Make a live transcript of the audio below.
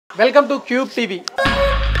Welcome to cube TV.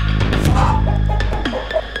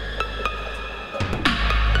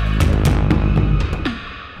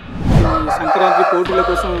 Sankranti పోటీల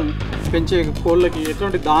కోసం పెంచే కోళ్ళకి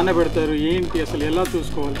ఎటువంటి దాన పెడతారు, ఏంటి అసలు ఎలా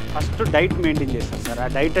చూసుకోవాలి? ఫస్ట్ డైట్ మెయింటైన్ చేస్తారు సార్. ఆ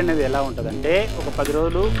డైట్ అనేది ఎలా ఉంటుందంటే ఒక 10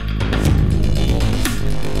 రోజులు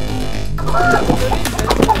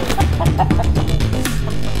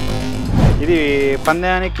ఇది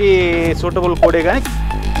పందానికి సూటబుల్ కోడే, కానీ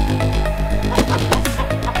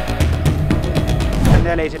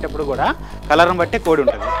పందాలు వేసేటప్పుడు కూడా కలర్ని బట్టే కోడి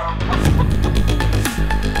ఉంటుంది.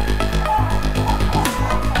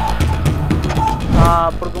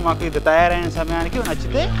 అప్పుడు మాకు ఇది తయారైన సమయానికి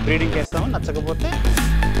నచ్చితే బ్రీడింగ్ చేస్తాము, నచ్చకపోతే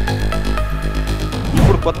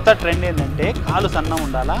ఇప్పుడు కొత్త ట్రెండ్ ఏంటంటే కాలు సన్నం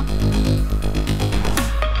ఉండాలా,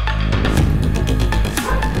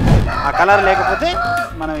 ఆ కలర్ లేకపోతే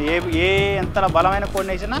మనం ఎంత బలమైన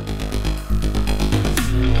కోడిని వేసినా.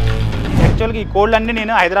 యాక్చువల్గా ఈ కోళ్ళన్నీ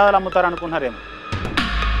నేను హైదరాబాద్ అమ్ముతారు అనుకున్నారేమో.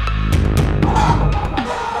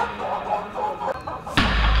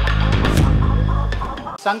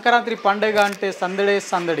 సంక్రాంతి పండుగ అంటే సందడే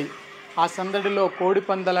సందడి. ఆ సందడిలో కోడి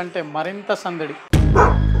పందాలంటే మరింత సందడి.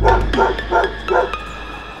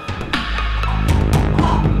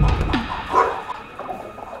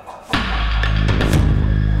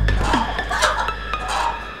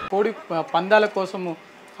 కోడి పందాల కోసము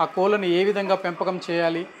ఆ కోళ్ళను ఏ విధంగా పెంపకం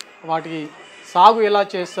చేయాలి, వాటికి సాగు ఎలా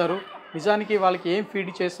చేస్తారు, నిజానికి వాళ్ళకి ఏం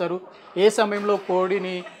ఫీడ్ చేస్తారు, ఏ సమయంలో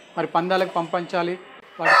కోడిని మరి పందాలకు పంపించాలి,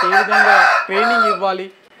 వాటికి ఏ విధంగా ట్రైనింగ్ ఇవ్వాలి,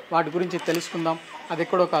 వాటి గురించి తెలుసుకుందాం. అది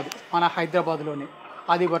ఎక్కడో కాదు, మన హైదరాబాద్లోనే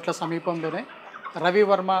ఆదిబట్ల సమీపంలోనే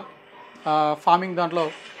రవివర్మ ఫార్మింగ్ దాంట్లో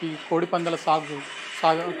ఈ కోడి పందాల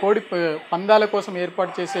కోడి పందాల కోసం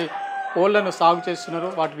ఏర్పాటు చేసే కోళ్ళను సాగు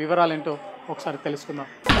చేస్తున్నారు. వాటి వివరాలు ఏంటో ఒకసారి తెలుసుకుందాం.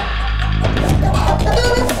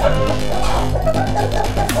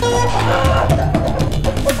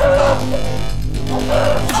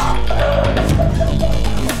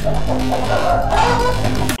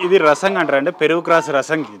 ఇది రసంగ్ అంటారంటే పెరుగు క్రాస్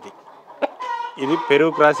రసంగ్. ఇది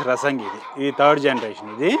పెరుగు క్రాస్ రసంగ్. ఇది 3rd జనరేషన్.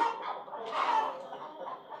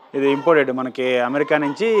 ఇది ఇంపోర్టెడ్, మనకి అమెరికా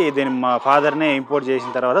నుంచి దీన్ని మా ఫాదర్నే ఇంపోర్ట్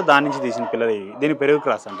చేసిన తర్వాత దాని నుంచి తీసిన పిల్లలు. దీన్ని పెరుగు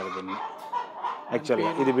క్రాస్ అంటారు దీన్ని. యాక్చువల్గా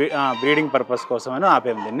ఇది బ్రీడింగ్ పర్పస్ కోసమని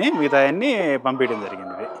ఆపేము దీన్ని, మిగతా అన్ని పంపించడం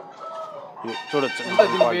జరిగింది. ఇది చూడొచ్చు.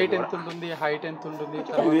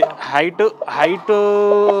 ఇది హైట్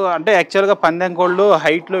అంటే యాక్చువల్గా పందెం కోళ్ళు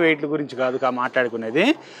హైట్లు వెయిట్ల గురించి కాదు మాట్లాడుకునేది,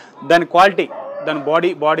 దాని క్వాలిటీ, దాని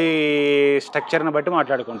బాడీ స్ట్రక్చర్ని బట్టి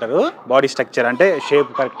మాట్లాడుకుంటారు. బాడీ స్ట్రక్చర్ అంటే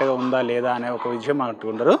షేప్ కరెక్ట్గా ఉందా లేదా అనే ఒక విషయం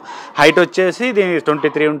మాట్లాడుకుంటారు. హైట్ వచ్చేసి దీని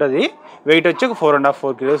 23 ఉంటుంది, వెయిట్ వచ్చి ఒక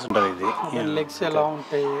 4.5-4 కిలోస్ ఉంటుంది. ఇది లెగ్స్ ఎలా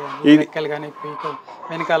ఉంటాయి,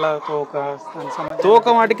 వెనకాల తోక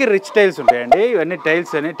వాటికి రిచ్ టైల్స్ ఉంటాయండి. ఇవన్నీ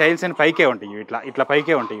టైల్స్ అని పైకే ఉంటాయి, ఇట్లా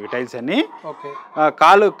పైకే ఉంటాయి ఇవి టైల్స్ అన్ని.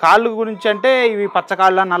 కాళ్ళు గురించి అంటే ఇవి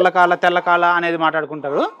పచ్చకాళ్ళ, నల్లకాళ్ళ, తెల్లకాళ్ళ అనేది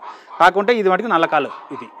మాట్లాడుకుంటారు. కాకుంటే ఇది మటుకు నల్లకాళ్ళు.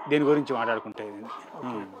 దీని గురించి మాట్లాడుకుంటే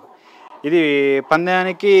ఇది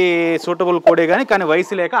పందానికి సూటబుల్ కోడే, కానీ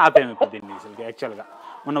వయసు లేక ఆపేము ఇప్పుడు దీన్ని. అసలు యాక్చువల్గా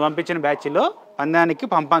మొన్న పంపించిన బ్యాచ్లో పందానికి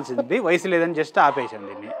పంపాల్సింది, వయసు లేదని జస్ట్ ఆపేసాను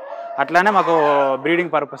దీన్ని. అట్లానే మాకు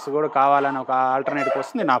బ్రీడింగ్ పర్పస్ కూడా కావాలని ఒక ఆల్టర్నేటివ్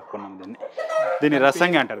కోసం దీన్ని ఆపుకున్నాం. దీన్ని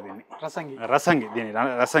రసంగి అంటారు. దీన్ని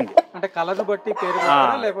రసంగి అంటే కలర్ బట్టి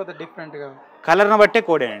లేకపోతే డిఫరెంట్గా కలర్ను బట్టే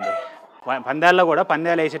కోడే అండి. పందాల్లో కూడా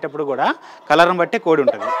పందాలు వేసేటప్పుడు కూడా కలర్ను బట్టే కోడి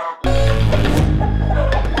ఉంటుంది.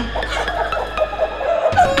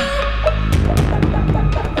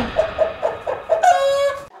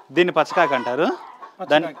 దీన్ని పచ్చకాకి అంటారు,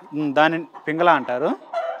 దాన్ని పింగళ అంటారు.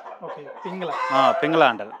 పింగళ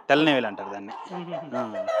అంటారు, తెల్లనేవిలు అంటారు దాన్ని.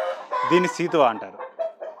 దీన్ని సీతువా అంటారు.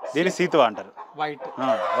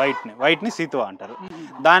 వైట్ని సీతువా అంటారు.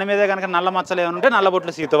 దాని మీద కనుక నల్ల మచ్చలు ఏమైనా ఉంటే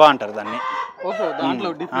నల్లబొట్లు సీతువా అంటారు దాన్ని.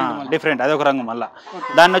 డిఫరెంట్, అది ఒక రంగు. మళ్ళీ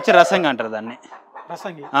దాన్ని వచ్చి రసంగి అంటారు దాన్ని.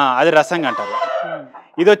 అది రసంగి అంటారు.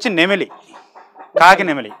 ఇది వచ్చి నెమిలి, కాకి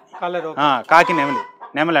నెమిలి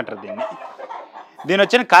అంటారు దీన్ని. దీని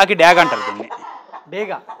వచ్చి కాకి డ్యాగ్ అంటారు దీన్ని.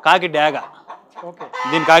 కాకి డ్యాగ,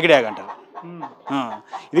 దీన్ని కాకి డ్యాగ్ అంటారు.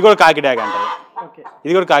 ఇది కూడా కాకి డ్యాగ్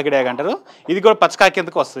అంటారు. ఇది కూడా పచ్చకాకి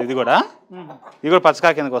కిందకు వస్తుంది. ఇది కూడా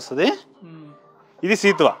పచ్చకాకి కిందకు వస్తుంది. ఇది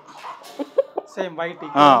సీతువా,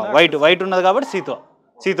 వైట్ ఉన్నది కాబట్టి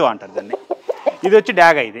సీతువా అంటారు దాన్ని. ఇది వచ్చి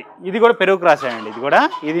డ్యాగ. ఇది కూడా పెరుగు క్రాస్ అండి.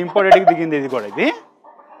 ఇది ఇంపోర్టెడ్కి దిగింది.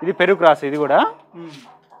 ఇది పెరుగు క్రాస్. ఇది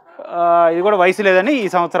కూడా వయసు లేదని ఈ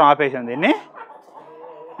సంవత్సరం ఆపేసాం దీన్ని.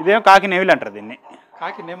 ఇదేమో కాకి నెవిలు అంటారు దీన్ని.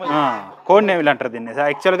 కోడి నెవిలు అంటారు దీన్ని.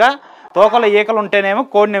 యాక్చువల్గా తోకల ఈకలు ఉంటేనేమో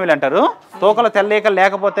కోడి నెవిలు అంటారు, తోకల తెల్ల ఈకలు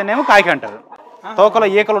లేకపోతేనేమో కాకి అంటారు. తోకల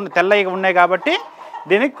ఈకలు తెల్ల ఈక ఉన్నాయి కాబట్టి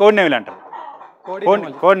దీన్ని కోడి నెవిలు అంటారు.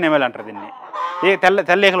 కోడి నెమలి అంటారు దీన్ని.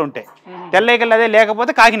 తెల్లేకలు ఉంటాయి. తెల్లేకలు అదే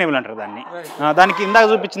లేకపోతే కాకినేవులు అంటారు దాన్ని. దానికి ఇందాక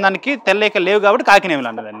చూపించిన దానికి తెల్లేకలు లేవు కాబట్టి కాకినేవులు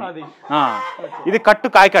అంటారు దాన్ని. ఇది కట్టు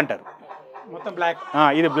కాకి అంటారు.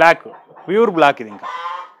 ఇది బ్లాక్, ప్యూర్ బ్లాక్. ఇది ఇంకా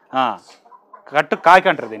కట్టు కాకి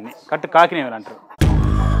అంటారు దీన్ని. కట్టు కాకినేవులు అంటారు.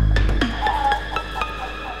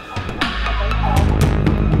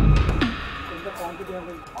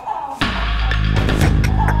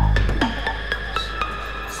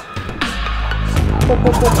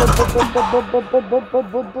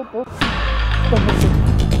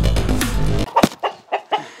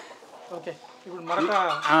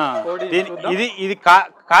 ఇది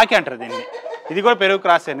కాకి అంటారు దీన్ని. ఇది కూడా పెరుగు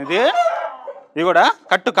క్రాస్ అయింది. ఇది కూడా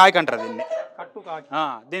కట్టు కాకి అంటారు దీన్ని.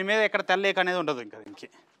 దీని మీద ఎక్కడ తెల్లేక అనేది ఉండదు. ఇంకా దీనికి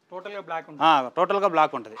టోటల్గా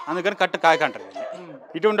బ్లాక్ ఉంటుంది. అందుకని కట్టు కాకి అంటారు దీన్ని.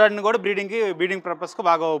 ఇటువంటి కూడా బ్రీడింగ్ పర్పస్కి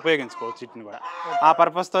బాగా ఉపయోగించుకోవచ్చు. వీటిని కూడా ఆ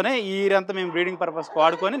పర్పస్తోనే ఈ ఇయర్ అంతా మేము బ్రీడింగ్ పర్పస్కి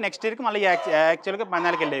వాడుకొని నెక్స్ట్ ఇయర్కి మళ్ళీ యాక్చువల్గా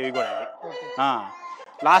పందాలకి వెళ్ళేవి కూడా.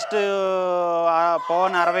 లాస్ట్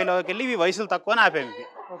పవన్ 60లోకి వెళ్ళి ఇవి వయసులు తక్కువ అని ఆపేవి.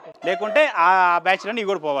 లేకుంటే ఆ బ్యాచ్లో ఇవి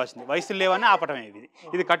కూడా పోవాల్సింది. వయసులు లేవని ఆపటమే.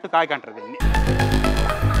 ఇది కట్టు కాకి అంటారు దీన్ని.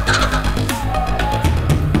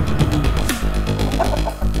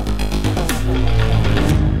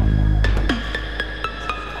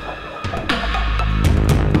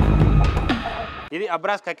 ఇది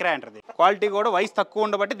అబ్రాస్ కక్కిరా అంటారు. క్వాలిటీ కూడా వయసు తక్కువ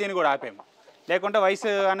ఉండబట్టి దీన్ని కూడా ఆపేము. లేకుంటే వయసు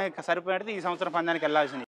అనే సరిపోయినట్టు ఈ సంవత్సరం పందానికి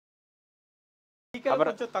వెళ్ళాల్సింది.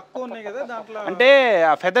 తక్కువ ఉన్నాయి కదా దాంట్లో. అంటే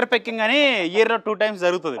ఫెదర్ పెక్కింగ్ అని ఇయర్లో 2 times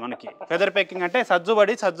జరుగుతుంది మనకి. ఫెదర్ పెక్కింగ్ అంటే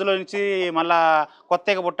సజ్జులో నుంచి మళ్ళీ కొత్త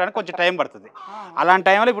ఈక పుట్టడానికి కొంచెం టైం పడుతుంది. అలాంటి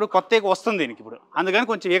టైంలో ఇప్పుడు కొత్త ఈక వస్తుంది దీనికి ఇప్పుడు.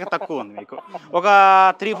 అందుకని కొంచెం ఈక తక్కువ ఉంది మీకు. ఒక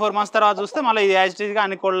 3-4 months తర్వాత చూస్తే మళ్ళీ ఇది యాజిటీజ్గా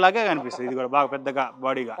అన్ని కోళ్ళలాగే కనిపిస్తుంది. ఇది కూడా బాగా పెద్దగా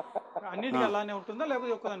బాడీగా. అన్నిటికీ అలానే ఉంటుందా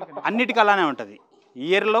లేకపోతే అన్నిటికీ అలానే ఉంటుంది.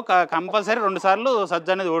 ఇయర్లో కంపల్సరీ 2 సార్లు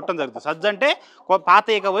సజ్జు అనేది ఉండటం జరుగుతుంది. సజ్జు అంటే పాత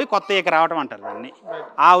ఈక పోయి కొత్త ఈక రావటం అంటారు దాన్ని.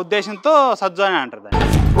 ఆ ఉద్దేశంతో సజ్జు అని అంటారు దాన్ని.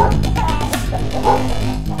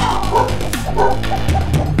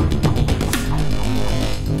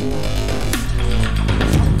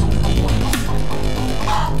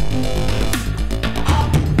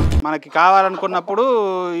 మనకి కావాలనుకున్నప్పుడు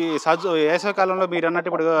ఈ సజ్జు వేసవికాలంలో మీరు అన్నట్టు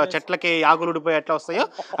ఇప్పుడు చెట్లకి ఆకులు ఉడిపోయి ఎట్లా వస్తాయో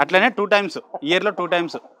అట్లనే 2 times ఇయర్లో 2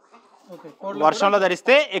 times. వర్షంలో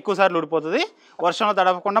ధరిస్తే ఎక్కువ సార్లు ఊడిపోతుంది. వర్షంలో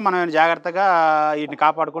తడవకుండా మనం జాగ్రత్తగా వీటిని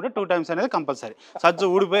కాపాడుకుంటే 2 times అనేది కంపల్సరీ. సజ్జు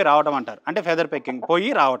ఊడిపోయి రావటం అంటారు. అంటే ఫెదర్ పెక్కింగ్ పోయి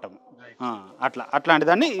రావటం. అట్లాంటి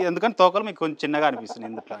దాన్ని. ఎందుకని తోకలు మీకు కొంచెం చిన్నగా అనిపిస్తుంది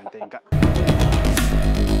ఇందులో. అంతే. ఇంకా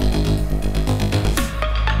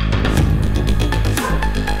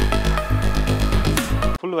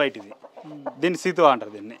ఫుల్ వైట్. ఇది దీన్ని సీతో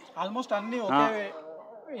అంటారు దీన్ని. ఆల్మోస్ట్ అన్ని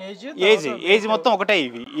ఏజ్ మొత్తం ఒకటే.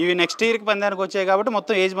 ఇవి నెక్స్ట్ ఇయర్కి పందానికి వచ్చాయి కాబట్టి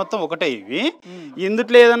మొత్తం ఏజ్ మొత్తం ఒకటే.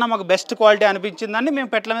 ఇందుట్లో ఏదన్నా మాకు బెస్ట్ క్వాలిటీ అనిపించిందని మేము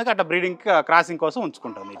పెట్టల మీద అట్లా బ్రీడింగ్ క్రాసింగ్ కోసం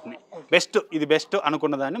ఉంచుకుంటాం. వీటిని ఇది బెస్ట్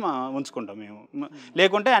అనుకున్నదాన్ని ఉంచుకుంటాం మేము.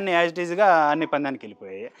 లేకుంటే అన్ని యాజిటీజ్గా అన్ని పందానికి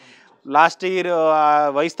వెళ్ళిపోయాయి. లాస్ట్ ఇయర్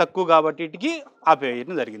వయసు తక్కువ కాబట్టి వీటికి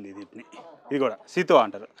ఆపేయటం జరిగింది. వీటిని ఇది కూడా సీతో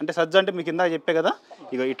అంటారు. అంటే సజ్జు అంటే మీకు ఇందాక చెప్పే కదా,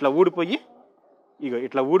 ఇట్లా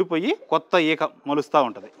ఊడిపోయి కొత్త ఈక మొలుస్తూ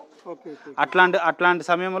ఉంటుంది. అట్లాంటి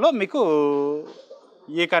సమయంలో మీకు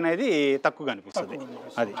ఈక అనేది తక్కువ కనిపిస్తుంది.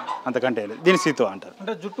 అది అంతకంటే దీని సీతో అంటారు.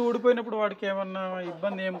 అంటే జుట్టు ఊడిపోయినప్పుడు వాడికి ఏమన్నా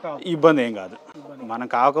ఇబ్బంది ఏం కాదు. మనం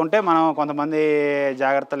కాకుంటే మనం కొంతమంది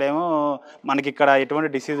జాగ్రత్తలు ఏమో మనకి ఇక్కడ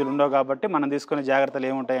ఎటువంటి డిసీజులు ఉండవు కాబట్టి మనం తీసుకునే జాగ్రత్తలు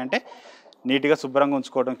ఏముంటాయంటే నీట్గా శుభ్రంగా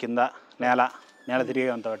ఉంచుకోవడం, కింద నేల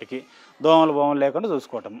తిరిగేంత వాటికి దోమలు లేకుండా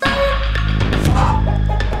చూసుకోవటం.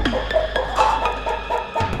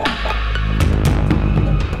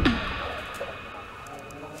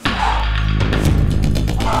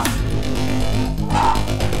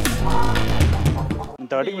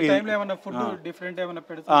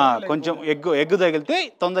 కొంచెం ఎగ్గు తగిలితే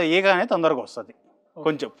ఈగ అనేది తొందరగా వస్తుంది.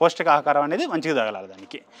 కొంచెం పౌష్టికాహారం అనేది మంచిగా తగలాలి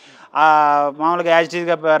దానికి. మామూలుగా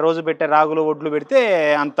యాజిటీజ్గా రోజు పెట్టే రాగులు ఒడ్లు పెడితే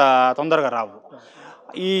అంత తొందరగా రావు.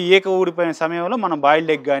 ఈ ఈక ఊడిపోయిన సమయంలో మనం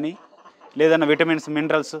బాయిల్డ్ ఎగ్ కానీ లేదన్నా విటమిన్స్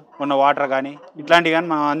మినరల్స్ ఉన్న వాటర్ కానీ ఇట్లాంటివి కానీ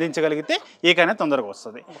మనం అందించగలిగితే ఈక అనేది తొందరగా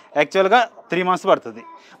వస్తుంది. యాక్చువల్గా 3 months పడుతుంది.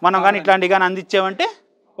 మనం కానీ ఇట్లాంటివి కానీ అందించామంటే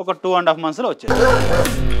ఒక 2.5 monthsలో వచ్చేది.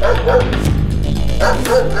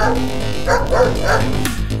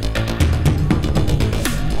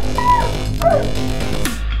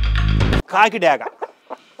 కాకి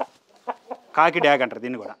డ్యాగ్ అంటారు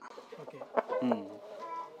దీన్ని కూడా.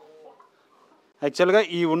 యాక్చువల్గా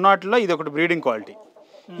ఈ ఉన్నట్లో ఇది ఒకటి బ్రీడింగ్ క్వాలిటీ.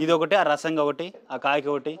 ఇది ఒకటి, ఆ రసంగా ఒకటి, ఆ కాకి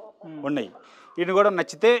ఒకటి ఉన్నాయి. వీటిని కూడా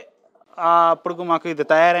నచ్చితే అప్పుడు మాకు ఇది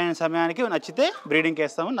తయారైన సమయానికి నచ్చితే బ్రీడింగ్కి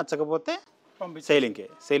వేస్తాము, నచ్చకపోతే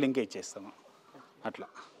సేలింగ్కే ఇచ్చేస్తాము. అట్లా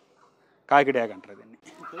కాకి డ్యాగ్ అంటారు దీన్ని.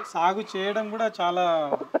 సాగు చేయడం కూడా చాలా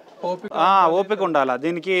ఓపిక ఉండాలి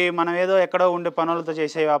దీనికి. మనం ఏదో ఎక్కడో ఉండే పనులతో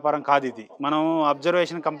చేసే వ్యాపారం కాదు ఇది. మనం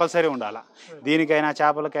అబ్జర్వేషన్ కంపల్సరీ ఉండాలి. దీనికైనా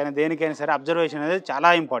చేపలకైనా దేనికైనా సరే అబ్జర్వేషన్ అనేది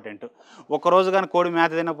చాలా ఇంపార్టెంట్. ఒక్కరోజు కానీ కోడి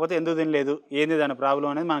మేత తినకపోతే ఎందుకు తినలేదు, ఏంది దాని ప్రాబ్లం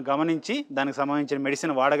అనేది మనం గమనించి దానికి సంబంధించిన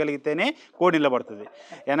మెడిసిన్ వాడగలిగితేనే కోడి నిలబడుతుంది.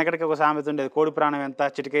 వెనకటికి ఒక సామెత ఉండేది, కోడి ప్రాణం ఎంత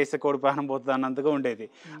చిటికేస్తే కోడి ప్రాణం పోతుంది అన్నంతగా ఉండేది.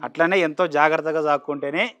 అట్లనే ఎంతో జాగ్రత్తగా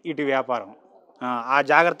సాక్కుంటేనే ఇటు వ్యాపారం. ఆ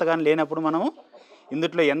జాగ్రత్తగా లేనప్పుడు మనము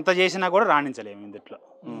ఇందుట్లో ఎంత చేసినా కూడా రాణించలేము ఇందుట్లో.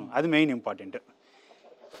 అది మెయిన్ ఇంపార్టెంట్.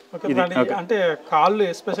 అంటే కాళ్ళు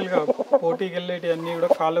ఎస్పెషల్గా పోటీకి వెళ్ళేటి అన్నీ కూడా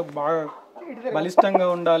కాళ్ళు బాగా బలిష్టంగా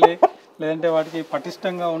ఉండాలి, లేదంటే వాటికి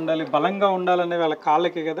పటిష్టంగా ఉండాలి, బలంగా ఉండాలనే వాళ్ళ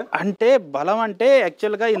కాళ్ళకి కదా. అంటే బలం అంటే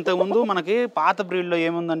యాక్చువల్గా ఇంతకుముందు మనకి పాత బ్రీడ్లో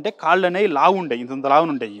ఏముందంటే కాళ్ళు అనేవి లావు ఉంటాయి, ఇంత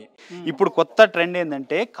లావు ఉంటాయి. ఇప్పుడు కొత్త ట్రెండ్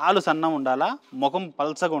ఏంటంటే కాళ్ళు సన్నం ఉండాలా, ముఖం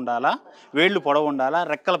పల్చగా ఉండాలా, వేళ్ళు పొడవు ఉండాలా,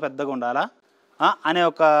 రెక్కలు పెద్దగా ఉండాలా అనే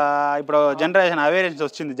ఒక ఇప్పుడు జనరేషన్ అవేర్నెస్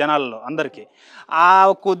వచ్చింది జనాల్లో అందరికీ. ఆ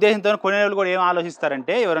ఒక్క ఉద్దేశంతో కొనేవాళ్ళు కూడా ఏం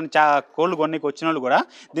ఆలోచిస్తారంటే, ఎవరైనా కోళ్ళు కొన్నికి వచ్చిన వాళ్ళు కూడా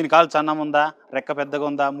దీని కాళ్ళు సన్నం ఉందా, రెక్క పెద్దగా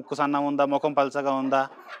ఉందా, ముక్కు సన్నం ఉందా, ముఖం పలచగా ఉందా,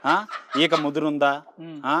 ఈక ముదురుందా,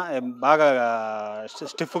 బాగా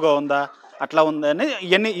స్టిఫ్గా ఉందా, అట్లా ఉందని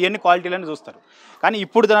ఇవన్నీ క్వాలిటీలని చూస్తారు. కానీ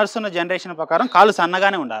ఇప్పుడు నడుస్తున్న జనరేషన్ ప్రకారం కాళ్ళు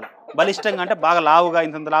సన్నగానే ఉండాలి, బలిష్టంగా అంటే బాగా లావుగా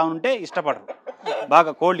ఇంత లావు ఉంటే ఇష్టపడరు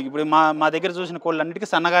బాగా కోళ్ళు. ఇప్పుడు మా దగ్గర చూసిన కోళ్ళు అన్నిటికీ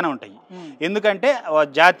సన్నగానే ఉంటాయి. ఎందుకంటే ఆ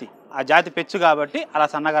జాతి పెచ్చు కాబట్టి అలా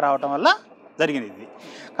సన్నగా రావటం వల్ల జరిగింది ఇది.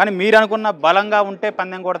 కానీ మీరు అనుకున్న బలంగా ఉంటే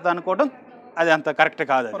పందెం కొడతా అనుకోవడం అది అంత కరెక్ట్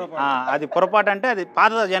కాదు. అది పొరపాటు. అంటే అది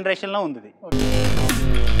పాత జనరేషన్లో ఉంది.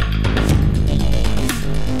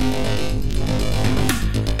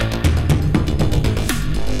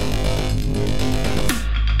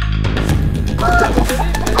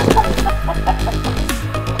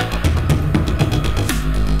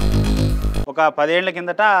 ఒక 10 ఏళ్ల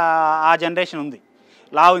కిందట ఆ జనరేషన్ ఉంది.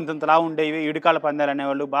 ఇంత లావు ఉండేవి, ఇడుకాల పందాలు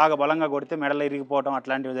అనేవాళ్ళు, బాగా బలంగా కొడితే మెడలు ఇరిగిపోవడం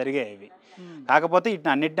అట్లాంటివి జరిగేవి. కాకపోతే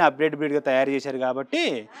వీటిని అన్నింటినీ అప్డేట్ బ్రీడ్గా తయారు చేశారు కాబట్టి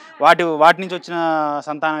వాటి నుంచి వచ్చిన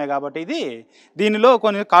సంతానమే కాబట్టి దీనిలో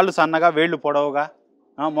కొన్ని కాళ్ళు సన్నగా, వేళ్ళు పొడవుగా,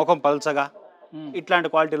 ముఖం పల్చగా ఇట్లాంటి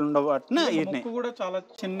క్వాలిటీలు ఉండబట్టిన వీటిని కూడా చాలా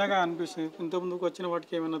చిన్నగా అనిపిస్తుంది. ఇంత ముందుకు వచ్చిన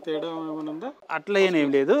వాటికి ఏమైనా తేడా ఏమైనా ఉందా? అట్లా ఏం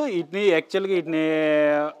లేదు. వీటిని యాక్చువల్గా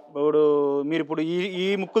ఇప్పుడు మీరు ఇప్పుడు ఈ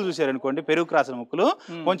ముక్కులు చూసారనుకోండి, పెరుగు క్రాస్ ముక్కులు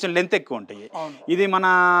కొంచెం లెంత్ ఎక్కువ ఉంటాయి. ఇది మన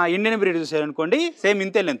ఇండియన్ బ్రీడ్ చూసారనుకోండి, సేమ్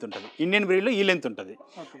ఇంతే లెంత్ ఉంటుంది. ఇండియన్ బ్రీడ్లో ఈ లెంత్ ఉంటుంది.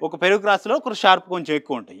 ఒక పెరుగు క్రాస్లో ఒక షార్ప్ కొంచెం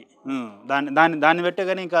ఎక్కువ ఉంటాయి. దాన్ని బట్టే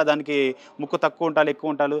కానీ ఇంకా దానికి ముక్కు తక్కువ ఉంటారు,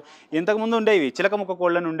 ఎక్కువ ఉంటారు. ఇంతకుముందు ఉండేవి చిలక ముక్క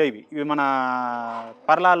కోళ్ళని ఉండేవి. ఇవి మన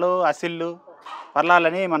పర్లాలు, అసిళ్ళు,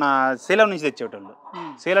 పర్లాలని మన సేలం నుంచి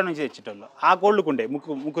తెచ్చేటోళ్ళు. ఆ కోళ్ళకు ఉండే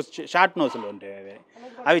ముక్కు షార్ట్ నోసులు ఉంటాయి.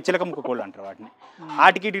 అవి చిలక ముక్క కోళ్ళు అంటారు వాటిని.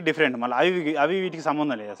 వాటికి డిఫరెంట్. మళ్ళీ అవి వీటికి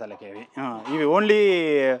సంబంధం లేదు అసలుకి. ఇవి ఓన్లీ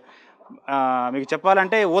మీకు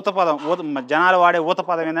చెప్పాలంటే జనాలు వాడే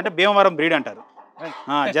ఊతపదం ఏంటంటే భీమవరం బ్రీడ్ అంటారు.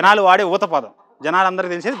 జనాలు వాడే ఊతపదం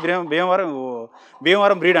జనాలందరికీ తెలిసేది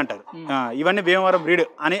భీమవరం బ్రీడ్ అంటారు. ఇవన్నీ భీమవరం బ్రీడ్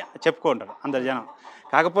అని చెప్పుకుంటారు అందరు జనం.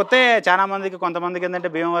 కాకపోతే చాలా మందికి, కొంతమందికి ఏంటంటే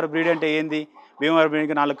భీమవరం బ్రీడ్ అంటే ఏంది, భీమవరం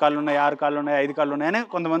బ్రీడ్కి 4 కాళ్ళు ఉన్నాయి, 6 కాళ్ళు ఉన్నాయి, 5 కాళ్ళు ఉన్నాయని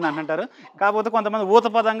కొంతమంది అంటుంటారు. కాకపోతే కొంతమంది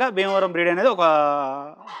ఊతపదంగా భీమవరం బ్రీడ్ అనేది ఒక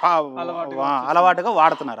అలవాటుగా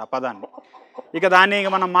వాడుతున్నారు ఆ పదాన్ని. ఇక దాన్ని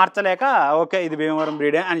మనం మార్చలేక ఓకే ఇది భీమవరం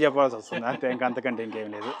బ్రీడే అని చెప్పాల్సి వస్తుంది. అంతే, అంతకంటే ఇంకేం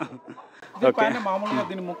లేదు. మామూలుగా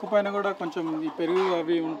దీని ముక్కు పైన కూడా కొంచెం ఈ పెరుగు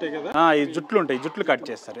అవి ఉంటాయి కదా, ఈ జుట్లు కట్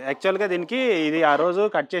చేస్తారు. యాక్చువల్గా దీనికి ఆ రోజు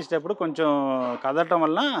కట్ చేసేటప్పుడు కొంచెం కదలటం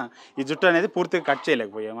వల్ల ఈ జుట్టు అనేది పూర్తిగా కట్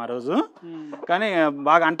చేయలేకపోయాం ఆ రోజు. కానీ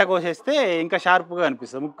బాగా అంట కోసేస్తే ఇంకా షార్ప్గా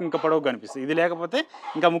కనిపిస్తుంది, ముక్కు ఇంకా పొడవుగా కనిపిస్తుంది. ఇది లేకపోతే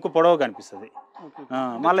ఇంకా ముక్కు పొడవుగా కనిపిస్తుంది.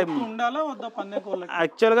 మళ్ళీ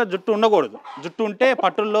యాక్చువల్గా జుట్టు ఉండకూడదు. జుట్టు ఉంటే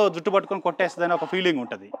పట్టుల్లో జుట్టు పట్టుకొని కొట్టేస్తుందని ఒక ఫీలింగ్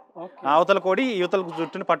ఉంటుంది. అవతల కోడి యువతల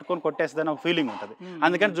జుట్టుని పట్టుకొని కొట్టేస్తుందని ఒక ఫీలింగ్ ఉంటుంది.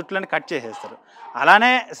 అందుకని జుట్టులని కట్ చేసేస్తారు.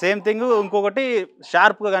 అలానే సేమ్ థింగ్ ఇంకొకటి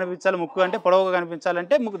షార్ప్గా కనిపించాలి, ముక్కు అంటే పొడవుగా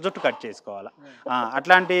కనిపించాలంటే జుట్టు కట్ చేసుకోవాలి.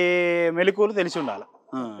 అట్లాంటి మెలకువలు తెలిసి ఉండాలి.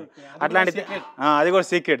 అట్లాంటిది అది కూడా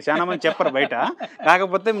సీక్రెట్, చాలా మంది చెప్పరు బయట.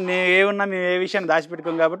 కాకపోతే మేము మేము ఏ విషయాన్ని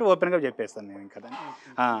దాచిపెట్టుకోం కాబట్టి ఓపెన్గా చెప్పేస్తాను నేను ఇంకా.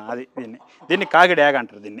 అది దీన్ని కాకి డ్యాగ్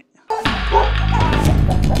అంటారు దీన్ని.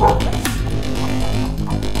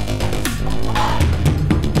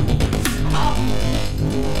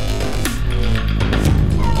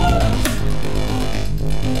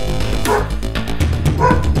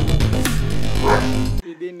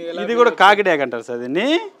 ఇది కూడా కాకి డ్యాగ్ అంటారు సార్ దీన్ని.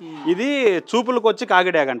 ఇది చూపులకు వచ్చి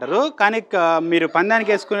కాకి డ్యాగ్ అంటారు. కానీ మీరు పందానికి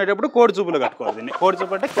వేసుకునేటప్పుడు కోడి చూపులు కట్టుకోవాలి దీన్ని. కోడి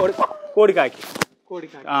చూపు అంటే కోడికాకి.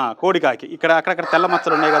 ఇక్కడ అక్కడక్కడ తెల్ల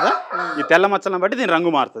మచ్చలు ఉన్నాయి కదా, ఈ తెల్ల మచ్చలను బట్టి దీని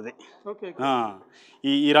రంగు మారుతుంది.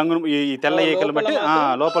 ఈ రంగు ఈ తెల్ల ఏకలు బట్టి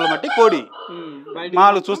లోపల బట్టి కోడి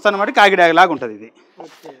మామూలు చూస్తాను బట్టి కాకి డ్యాగ్ లాగా ఉంటుంది. ఇది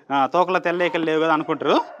తోకల తెల్ల ఏకలు లేవు కదా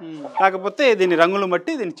అనుకుంటారు. కాకపోతే దీని రంగులను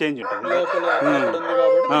బట్టి దీన్ని చేంజ్ ఉంటుంది.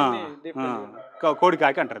 కోడి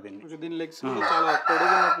కాకి అంటారు దీన్ని. దీని లెగ్స్ చాలా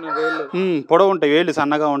పొడవుగా వేళ్ళు. పొడవు ఉంటాయి, వేళ్ళు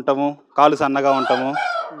సన్నగా ఉంటాము, కాలు సన్నగా ఉంటాము.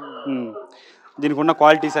 దీనికి ఉన్న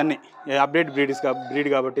క్వాలిటీస్ అన్నీ అప్డేట్ బ్రీడ్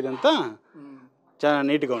కాబట్టి ఇదంతా చాలా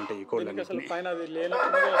నీట్గా ఉంటాయి ఈ కోళ్ళు.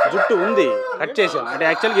 జుట్టు ఉంది, కట్ చేసాం. అంటే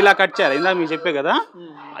యాక్చువల్గా ఇలా కట్ చేయాలి, ఇందాక మీకు చెప్పే కదా,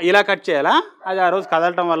 ఇలా కట్ చేయాలా. అది ఆ రోజు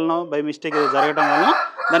కదలటం వలన బై మిస్టేక్ జరగటం వలన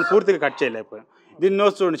దాన్ని పూర్తిగా కట్ చేయలేకపోయాం. దీని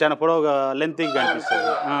నోస్ చూడండి చాలా పొడవుగా లెంతీగా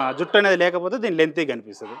కనిపిస్తుంది. జుట్టు అనేది లేకపోతే దీని లెంతీగా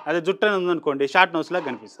కనిపిస్తుంది. అదే జుట్టు అనేది ఉందనుకోండి షార్ట్ నోస్ లాగా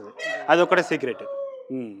కనిపిస్తుంది. అది ఒకటే సీక్రెట్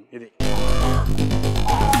ఇది.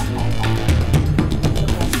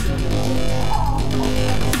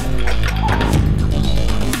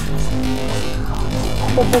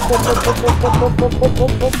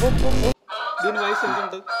 దీని వయసు ఎంత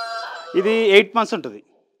ఉంటుంది? ఇది 8 months ఉంటుంది.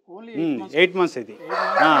 8 months ఇది.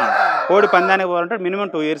 కోడి పందానికి పోవాలంటే మినిమం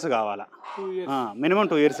 2 years కావాలా. మినిమం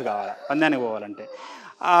 2 years కావాలా పందానికి పోవాలంటే.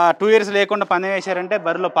 2 years లేకుండా పందెం వేశారంటే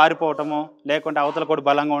బరిలో పారిపోవటము, లేకుంటే అవతల కోడి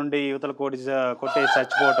బలంగా ఉండి యువతల కోడి కొట్టేసి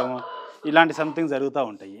చచ్చిపోవటము, ఇలాంటి సంథింగ్ జరుగుతూ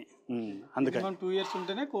ఉంటాయి. అందుకని 2 years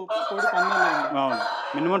ఉంటేనే కోడి పందెం. అవును,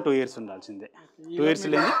 మినిమం 2 years ఉండాల్సిందే. 2 years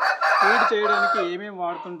లేని ఫీడ్ చేయడానికి ఏమేమి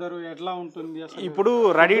వాడుతుంటారు, ఎట్లా ఉంటుంది అసలు? ఇప్పుడు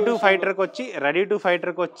రెడీ టు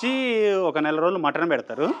ఫైటర్కి వచ్చి ఒక నెల రోజులు మటన్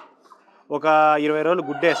పెడతారు, ఒక 20 రోజులు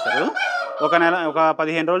గుడ్డేస్తారు, ఒక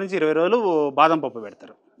 15 రోజుల నుంచి 20 రోజులు బాదం పప్పు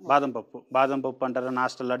పెడతారు. బాదం పప్పు అంటారు,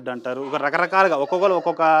 నాస్టల్ లడ్డు అంటారు, ఒక రకరకాలుగా ఒక్కొక్కరు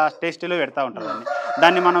ఒక్కొక్క టేస్టీలో పెడతా ఉంటారు.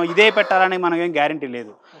 దాన్ని మనం ఇదే పెట్టాలని మనకి ఏం గ్యారంటీ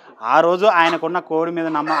లేదు. ఆ రోజు ఆయనకున్న కోడి మీద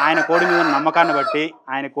నమ్మకాన్ని బట్టి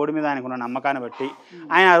ఆయనకున్న నమ్మకాన్ని బట్టి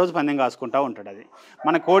ఆయన ఆ రోజు పందెం కాసుకుంటూ ఉంటాడు. అది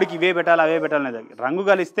మన కోడికి ఇవే పెట్టాలి అవే పెట్టాలనేది రంగు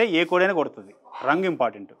కలిస్తే ఏ కోడైనా కొడుతుంది. రంగు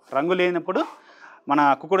ఇంపార్టెంట్. రంగు లేనప్పుడు మన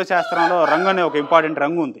కుక్కుడు శాస్త్రంలో రంగు అనే ఒక ఇంపార్టెంట్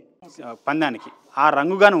రంగు ఉంది పందానికి. ఆ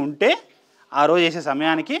రంగుగానే ఉంటే ఆ రోజు వేసే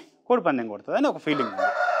సమయానికి కోడి పందెం కొడుతుంది అని ఒక ఫీలింగ్ ఉంది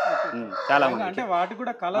చాలా మంది.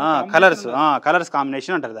 కలర్స్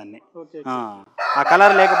కాంబినేషన్ అంటారు దాన్ని. ఆ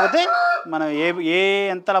కలర్ లేకపోతే మనం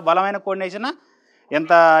ఎంత బలమైన కోడి వేసినా,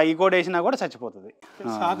 ఎంత ఈ కోడి వేసినా కూడా చచ్చిపోతుంది.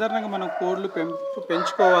 సాధారణంగా మనం కోళ్ళు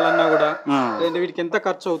పెంచుకోవాలన్నా కూడా వీటికి ఎంత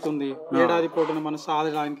ఖర్చు అవుతుంది ఏడాది పోటును మనం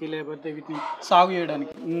సాధడానికి, లేకపోతే వీటిని సాగు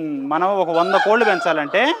చేయడానికి? మనం ఒక 100 కోళ్ళు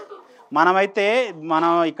పెంచాలంటే మనం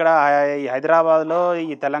ఇక్కడ హైదరాబాద్లో ఈ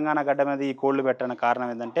తెలంగాణ గడ్డ మీద ఈ కోళ్ళు పెట్టడానికి కారణం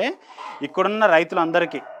ఏంటంటే ఇక్కడున్న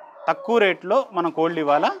రైతులందరికీ తక్కువ రేట్లో మనం కోళ్ళు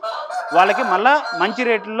ఇవ్వాలా, వాళ్ళకి మళ్ళీ మంచి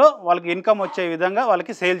రేట్లలో వాళ్ళకి ఇన్కమ్ వచ్చే విధంగా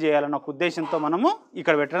వాళ్ళకి సేల్ చేయాలన్న ఒక ఉద్దేశంతో మనము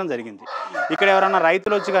ఇక్కడ పెట్టడం జరిగింది. ఇక్కడ ఎవరైనా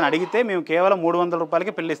రైతులు వచ్చి కానీ అడిగితే మేము కేవలం 300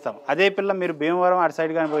 రూపాయలకి పిల్ల ఇస్తాం. అదే పిల్ల మీరు భీమవరం అటు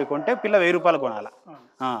సైడ్ కానీ పోయి కొంటే పిల్ల 1000 రూపాయలు కొనాలి.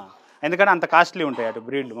 ఎందుకంటే అంత కాస్ట్లీ ఉంటాయి అటు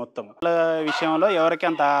బ్రీడ్లు మొత్తం. విషయంలో ఎవరికి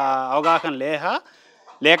అంత అవగాహన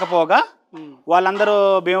లేకపోగా వాళ్ళందరూ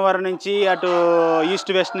భీమవరం నుంచి అటు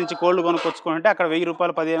ఈస్ట్ వెస్ట్ నుంచి కోళ్ళు కొనుక్కొచ్చుకుంటే అక్కడ 1000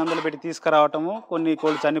 రూపాయలు 1500 పెట్టి తీసుకురావటము, కొన్ని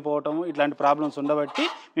కోళ్ళు చనిపోవటము, ఇట్లాంటి ప్రాబ్లమ్స్ ఉండబట్టి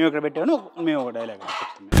మేము ఇక్కడ పెట్టామని మేము ఒక డైలాగ్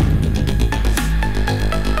చెప్తున్నాం.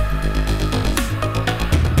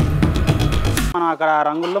 మనం అక్కడ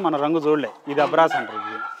రంగుల్లో మన రంగు చూడలే. ఇది అబ్రాస్ అంటారు.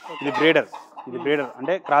 ఇది బ్రీడర్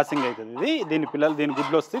అంటే క్రాసింగ్ అవుతుంది. దీని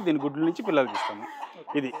గుడ్లు వస్తాయి, దీని గుడ్ల నుంచి పిల్లలు తీస్తాము.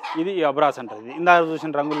 ఇది అబ్రాస్ అంటారు. ఇది ఇందాక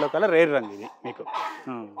చూసిన రంగుల్లో కల్లా రేర్ రంగు ఇది మీకు.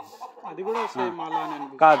 అది కూడా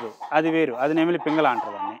కాదు, అది వేరు. అది నెమిలి పింగళ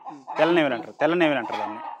అంటారు దాన్ని. తెల్ల నెమిలి అంటారు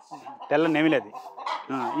దాన్ని. తెల్ల నెమిలి అది.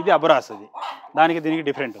 ఇది అబ్రాస్. అది దీనికి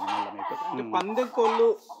డిఫరెంట్ ఉంది మళ్ళీ మీకు. పందెం కోళ్ళు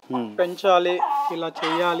పెంచాలి, ఇలా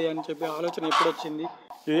చేయాలి అని చెప్పి ఆలోచన ఎప్పుడు వచ్చింది?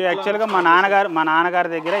 ఇది యాక్చువల్గా మా నాన్నగారి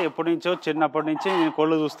దగ్గర చిన్నప్పటి నుంచి నేను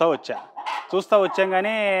కోళ్ళు చూస్తూ వచ్చాం.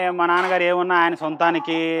 కానీ మా నాన్నగారు ఏమన్నా ఆయన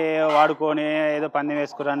సొంతానికి వాడుకొని ఏదో పందెం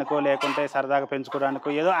వేసుకోవడానికో లేకుంటే సరదాగా పెంచుకోవడానికో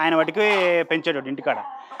ఏదో ఆయన వాటికి పెంచేటోడు ఇంటికాడ.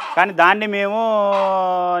 కానీ దాన్ని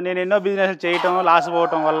నేను ఎన్నో బిజినెస్ చేయటం లాస్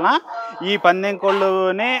పోవటం వలన ఈ పందెం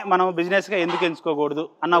కోళ్ళునే మనం బిజినెస్గా ఎందుకు ఎంచుకోకూడదు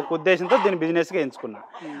అన్న ఒక ఉద్దేశంతో దీన్ని బిజినెస్గా ఎంచుకున్నా.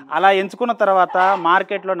 అలా ఎంచుకున్న తర్వాత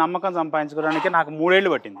మార్కెట్లో నమ్మకం సంపాదించుకోవడానికి నాకు 3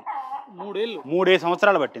 ఏళ్ళు పట్టింది. 3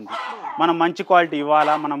 సంవత్సరాలు పట్టింది. మనం మంచి క్వాలిటీ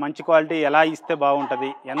ఇవ్వాలా, మనం మంచి క్వాలిటీ ఎలా ఇస్తే బాగుంటుంది,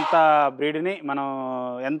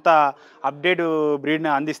 ఎంత అప్డేట్ బ్రీడ్ని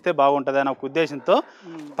అందిస్తే బాగుంటుంది అనే ఒక ఉద్దేశంతో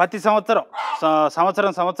ప్రతి సంవత్సరం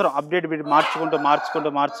అప్డేట్ బ్రీడ్ మార్చుకుంటూ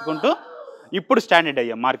ఇప్పుడు స్టాండర్డ్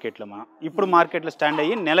అయ్యాం మార్కెట్లో. ఇప్పుడు మార్కెట్లో స్టాండ్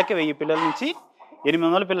అయ్యి నెలకి 1000 పిల్లల నుంచి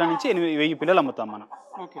 800 పిల్లల నుంచి 1000 పిల్లలు అమ్ముతాం మనం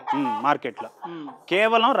మార్కెట్లో.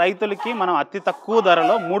 కేవలం రైతులకి మనం అతి తక్కువ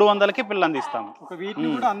ధరలో 300కి పిల్లలు అందిస్తాము.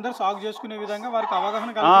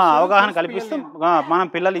 అవగాహన కల్పిస్తూ మనం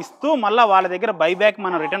పిల్లలు ఇస్తూ మళ్ళీ వాళ్ళ దగ్గర బైబ్యాక్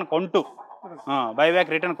మనం రిటర్న్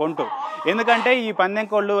కొంటూ ఎందుకంటే ఈ పందెం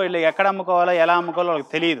కోళ్ళు ఎక్కడ అమ్ముకోవాలో ఎలా అమ్ముకోవాలో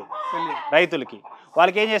వాళ్ళకి తెలియదు రైతులకి.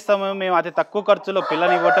 వాళ్ళకి ఏం చేస్తాము, మేము అతి తక్కువ ఖర్చులో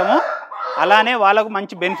పిల్లని ఇవ్వటము, అలానే వాళ్ళకు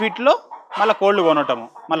మంచి బెనిఫిట్లో మళ్ళీ కోళ్ళు కొనటము,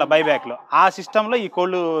 మళ్ళీ బైబ్యాక్లో ఆ సిస్టంలో ఈ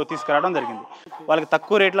కోళ్ళు తీసుకురావడం జరిగింది. వాళ్ళకి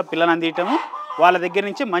తక్కువ రేట్లో పిల్లని అందియటము, వాళ్ళ దగ్గర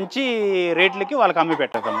నుంచి మంచి రేట్లకి వాళ్ళకి అమ్మి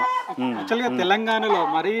పెట్టగలము. యాక్చువల్గా తెలంగాణలో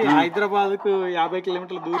మరి హైదరాబాద్కు 50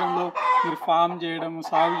 కిలోమీటర్ల దూరంలో మీరు ఫామ్ చేయడం,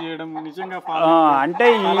 సాగు చేయడం నిజంగా అంటే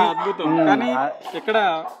చాలా అద్భుతం. కానీ ఇక్కడ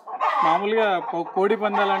మామూలుగా కోడి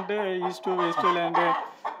పందాలంటే ఈస్ట్ వెస్ట్ అంటే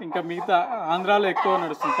ఇంకా మిగతా ఆంధ్రాలో ఎక్కువ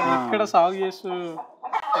నడుస్తుంది, కానీ ఇక్కడ సాగు చేస్తూ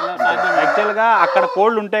యాక్చువల్గా అక్కడ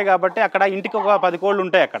కోళ్ళు ఉంటాయి కాబట్టి అక్కడ ఇంటికి ఒక 10 కోళ్ళు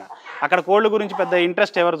ఉంటాయి. అక్కడ కోళ్ళ గురించి పెద్ద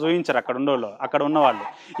ఇంట్రెస్ట్ ఎవరు చూపించరు అక్కడ ఉండేవాళ్ళు, అక్కడ ఉన్నవాళ్ళు.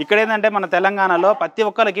 ఇక్కడ ఏంటంటే మన తెలంగాణలో ప్రతి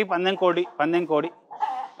ఒక్కరికి పందెం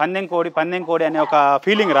కోడి అనే ఒక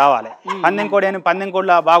ఫీలింగ్ రావాలి. పందెం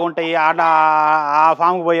కోళ్ళు బాగుంటాయి, ఆ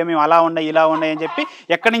ఫామ్కి పోయే మేము అలా ఉన్నాయి ఇలా ఉన్నాయి అని చెప్పి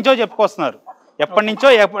ఎక్కడి నుంచో చెప్పుకొస్తున్నారు, ఎప్పటి నుంచో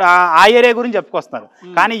ఆ ఏరియా గురించి చెప్పుకొస్తున్నారు.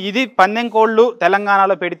 కానీ ఇది పందెం కోళ్ళు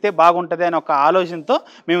తెలంగాణలో పెడితే బాగుంటుంది అని ఒక ఆలోచనతో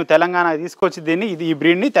మేము తెలంగాణ తీసుకొచ్చి దీన్ని ఈ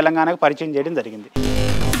బ్రీడ్ని తెలంగాణకు పరిచయం చేయడం జరిగింది.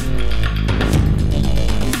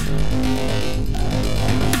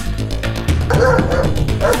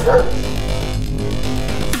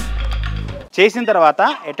 చేసిన తర్వాత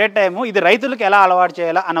ఎట్ ఏ టైము ఇది రైతులకు ఎలా అలవాటు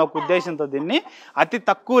చేయాలా అన్న ఒక ఉద్దేశంతో దీన్ని అతి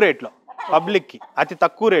తక్కువ రేట్లో పబ్లిక్కి అతి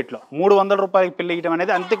తక్కువ రేట్లో 300 రూపాయలకి పిల్ల ఇవ్వడం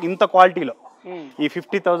అనేది ఇంత క్వాలిటీలో ఈ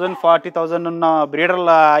 50,000 40,000 ఉన్న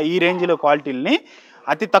బ్రీడర్ల ఈ రేంజ్లో క్వాలిటీలని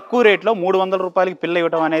అతి తక్కువ రేట్లో 300 రూపాయలకి పిల్ల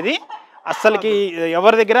ఇవ్వడం అనేది అస్సలకి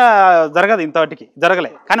ఎవరి దగ్గర జరగదు, ఇంతటికి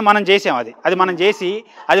జరగలే. కానీ మనం చేసాం అది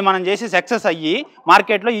మనం చేసి సక్సెస్ అయ్యి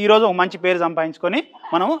మార్కెట్లో ఈరోజు ఒక మంచి పేరు సంపాదించుకొని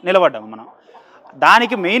మనం నిలబడ్డాము.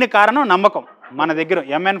 దానికి మెయిన్ కారణం నమ్మకం. మన దగ్గర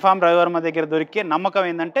ఎంఎన్ ఫామ్ రవివర్మ దగ్గర దొరికే నమ్మకం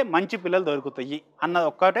ఏంటంటే మంచి పిల్లలు దొరుకుతాయి అన్నది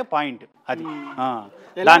ఒక్కటే పాయింట్. అది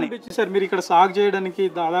సార్ మీరు ఇక్కడ సాగు చేయడానికి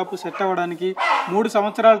దాదాపు సెట్ అవ్వడానికి 3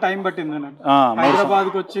 సంవత్సరాల టైం పట్టింది అన్నట్టు.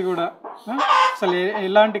 హైదరాబాద్కి వచ్చి కూడా అసలు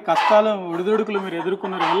ఎలాంటి కష్టాలు ఒడిదుడుకులు మీరు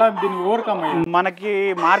ఎదుర్కొన్నారు, ఎలా దీన్ని ఓవర్కమ్ అయ్యారు? మనకి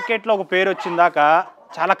మార్కెట్లో ఒక పేరు వచ్చిందాక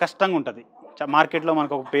చాలా కష్టంగా ఉంటుంది. మార్కెట్లో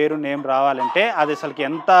మనకు ఒక పేరు నేమ్ రావాలంటే అది అసలుకి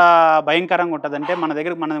ఎంత భయంకరంగా ఉంటుంది అంటే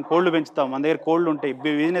మనం కోళ్ళు పెంచుతాం, మన దగ్గర కోళ్ళు ఉంటాయి,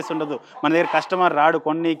 బిజినెస్ ఉండదు, మన దగ్గర కస్టమర్ రాడు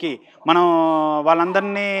కొన్నికి, మనం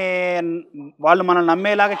వాళ్ళందరినీ వాళ్ళు మనం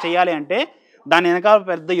నమ్మేలాగా చేయాలి అంటే దాని వెనకాల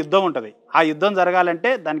పెద్ద యుద్ధం ఉంటుంది. ఆ యుద్ధం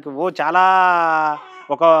జరగాలంటే దానికి చాలా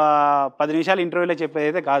ఒక 10 నిమిషాలు ఇంటర్వ్యూలో చెప్పేది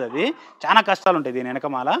అయితే కాదు, అది చాలా కష్టాలు ఉంటాయి దీని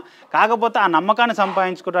వెనకమాల. కాకపోతే ఆ నమ్మకాన్ని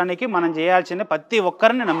సంపాదించుకోవడానికి మనం చేయాల్సిందే ప్రతి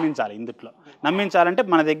ఒక్కరిని నమ్మించాలి. ఇందులో నమ్మించాలంటే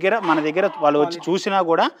మన దగ్గర వాళ్ళు వచ్చి చూసినా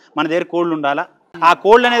కూడా మన దగ్గర కోళ్ళు ఉండాలా. ఆ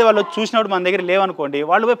కోళ్ళు అనేది వాళ్ళు వచ్చి చూసినప్పుడు మన దగ్గర లేవనుకోండి,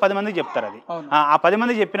 వాళ్ళు పోయి 10 మందికి చెప్తారు. అది ఆ 10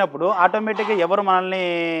 మందికి చెప్పినప్పుడు ఆటోమేటిక్గా ఎవరు మనల్ని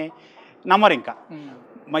నమ్మరు. ఇంకా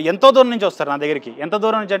ఎంతో దూరం నుంచి వస్తారు నా దగ్గరికి. ఎంత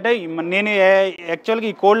దూరం నుంచి అంటే నేను యాక్చువల్గా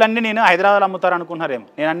ఈ కోళ్ళన్నీ నేను హైదరాబాద్లో అమ్ముతారు అనుకున్నారేమో,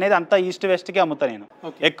 నేను అనేది అంతా ఈస్ట్ వెస్ట్కే అమ్ముతాను. నేను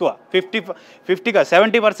ఎక్కువ 50గా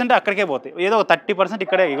 70% అక్కడికే పోతాయి, ఏదో ఒక 30%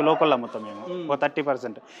 ఇక్కడే లోకల్లో అమ్ముతాం మేము, ఒక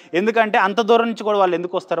 30%. ఎందుకంటే అంత దూరం నుంచి కూడా వాళ్ళు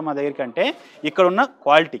ఎందుకు వస్తారు మా దగ్గరికి అంటే ఇక్కడ ఉన్న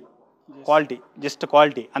క్వాలిటీ జస్ట్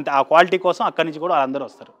క్వాలిటీ అంతే. ఆ క్వాలిటీ కోసం అక్కడి నుంచి కూడా వాళ్ళందరూ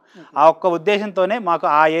వస్తారు. ఆ ఒక్క ఉద్దేశంతోనే మాకు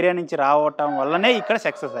ఆ ఏరియా నుంచి రావటం వల్లనే ఇక్కడ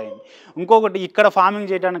సక్సెస్ అయింది. ఇంకొకటి ఇక్కడ ఫార్మింగ్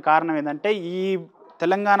చేయడానికి కారణం ఏంటంటే ఈ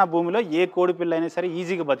తెలంగాణ భూమిలో ఏ కోడి పిల్ల అయినా సరే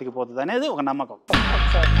ఈజీగా బతికిపోతుంది అనేది ఒక నమ్మకం.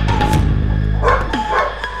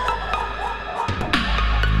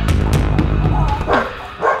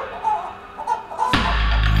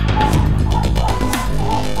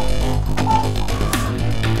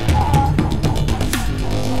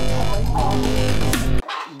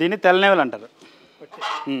 దీన్ని తెల్లనేవలు అంటారు.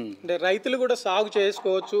 అంటే రైతులు కూడా సాగు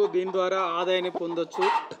చేసుకోవచ్చు, దీని ద్వారా ఆదాయాన్ని పొందొచ్చు,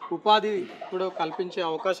 ఉపాధి కూడా కల్పించే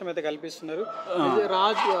అవకాశం అయితే కల్పిస్తున్నారు.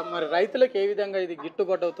 మరి రైతులకు ఏ విధంగా ఇది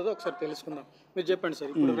గిట్టుబాటు అవుతుందో ఒకసారి తెలుసుకుందాం. మీరు చెప్పండి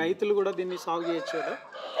సార్, ఇప్పుడు రైతులు కూడా దీన్ని సాగు చేయొచ్చు కదా,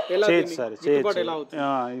 ఎలా అవుతుంది?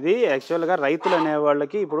 ఇది యాక్చువల్గా రైతులు అనే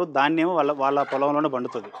వాళ్ళకి ఇప్పుడు ధాన్యం వాళ్ళ పొలంలోనే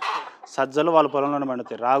పండుతుంది, సజ్జలు వాళ్ళ పొలంలోనే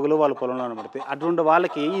పండుతాయి, రాగులు వాళ్ళ పొలంలోనే పండుతాయి. అటువంటి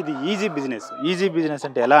వాళ్ళకి ఇది ఈజీ బిజినెస్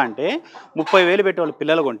అంటే ఎలా అంటే 30,000 పెట్టి వాళ్ళు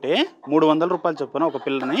పిల్లలు కొంటే 300 రూపాయలు చొప్పున ఒక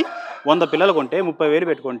పిల్లని 100 పిల్లలు కొంటే 30,000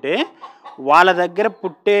 పెట్టుకుంటే వాళ్ళ దగ్గర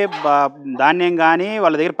పుట్టే ధాన్యం కానీ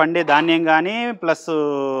వాళ్ళ దగ్గర పండే ధాన్యం కానీ ప్లస్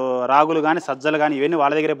రాగులు కానీ సజ్జలు కానీ ఇవన్నీ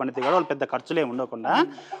వాళ్ళ దగ్గరే పండుతాయి కదా, వాళ్ళు పెద్ద ఖర్చులే ఉండకుండా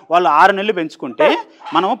వాళ్ళు 6 నెలలు పెంచుకుంటే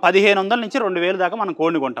మనం 1,500 నుంచి 2,000 దాకా మనం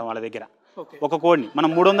కోడిని కొంటాం వాళ్ళ దగ్గర. ఒక కోడిని మనం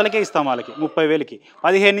 300కే ఇస్తాం వాళ్ళకి 30,000కి.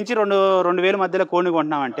 15 నుంచి 2,000 మధ్యలో కోడిని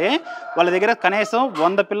కొంటున్నామంటే వాళ్ళ దగ్గర కనీసం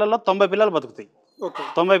 100 పిల్లల్లో 90 పిల్లలు బతుకుతాయి.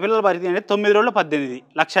 90 పిల్లలు బతికితే 9 రోజులు 18,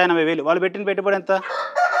 1,80,000. వాళ్ళు పెట్టిన పెట్టుబడి ఎంత?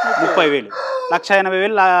 30,000.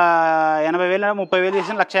 1,80,000 80,000 30,000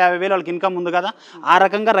 చేసిన 1,50,000 వాళ్ళకి ఇన్కమ్ ఉంది కదా. ఆ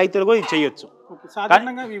రకంగా రైతులు కూడా ఇది చేయొచ్చు.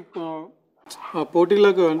 సాధారణంగా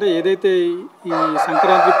పోటీలకు అంటే ఏదైతే ఈ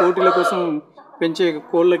సంక్రాంతి పోటీల కోసం పెంచే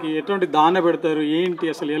కోళ్ళకి ఎటువంటి దాన పెడతారు, ఏంటి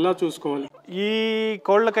అసలు ఎలా చూసుకోవాలి? ఈ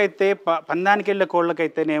కోళ్ళకైతే పందానికి వెళ్ళే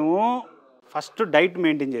కోళ్ళకైతేనేమో ఫస్ట్ డైట్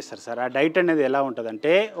మెయింటైన్ చేస్తారు సార్. ఆ డైట్ అనేది ఎలా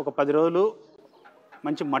ఉంటుందంటే ఒక 10 రోజులు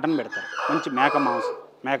మంచి మటన్ పెడతారు, మంచి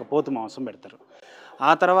మేకపోతు మాంసం పెడతారు.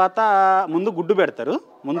 ఆ తర్వాత ముందు గుడ్డు పెడతారు,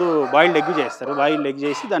 ముందు బాయిల్డ్ ఎగ్ చేస్తారు, బాయిల్డ్ ఎగ్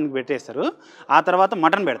చేసి దానికి పెట్టేస్తారు. ఆ తర్వాత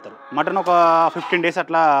మటన్ పెడతారు, మటన్ ఒక 15 days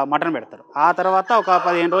అట్లా మటన్ పెడతారు. ఆ తర్వాత ఒక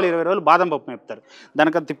 15 రోజులు 20 రోజులు బాదం పప్పు మేపుతారు.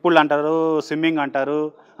 దానికి తిప్పుళ్ళు అంటారు, స్విమ్మింగ్ అంటారు,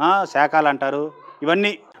 శాఖాలు అంటారు.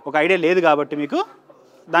 ఇవన్నీ ఒక ఐడియా లేదు కాబట్టి మీకు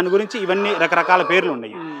దాని గురించి ఇవన్నీ రకరకాల పేర్లు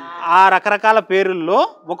ఉన్నాయి. ఆ రకరకాల పేర్లలో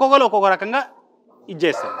ఒక్కొక్కరు ఒక్కొక్క రకంగా ఇది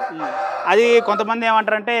చేస్తారు. అది కొంతమంది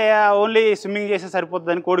ఏమంటారంటే ఓన్లీ స్విమ్మింగ్ చేస్తే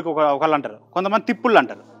సరిపోతుందని కోడికి ఒకళ్ళు అంటారు, కొంతమంది తిప్పుళ్ళు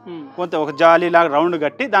అంటారు, ఒక జాలీలాగా రౌండ్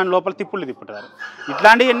కట్టి దాని లోపల తిప్పుళ్ళు తిప్పుతారు.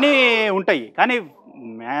 ఇట్లాంటివన్నీ ఉంటాయి. కానీ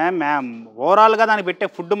ఓవరాల్గా దానికి పెట్టే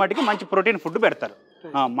ఫుడ్ మటుకి మంచి ప్రోటీన్ ఫుడ్ పెడతారు.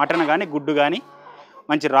 మటన్ కానీ గుడ్డు కానీ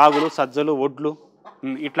మంచి రాగులు, సజ్జలు, ఒడ్లు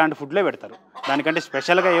ఇట్లాంటి ఫుడ్లే పెడతారు. దానికంటే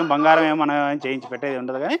స్పెషల్గా ఏం బంగారం ఏం మనం ఏం చేయించి పెట్టేది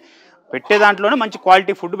ఉండదు, కానీ పెట్టే దాంట్లోనే మంచి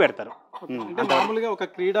క్వాలిటీ ఫుడ్ పెడతారు. మామూలుగా ఒక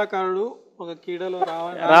క్రీడాకారుడు ఒక క్రీడలో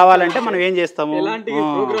రావాలంటే మనం ఏం చేస్తాము,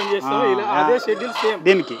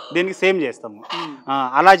 దీనికి సేమ్ చేస్తాము.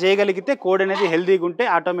 అలా చేయగలిగితే కోడి అనేది హెల్తీగా ఉంటే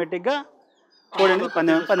ఆటోమేటిక్గా కోడి అనేది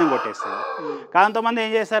పందెం కొట్టేస్తుంది. కొంతమంది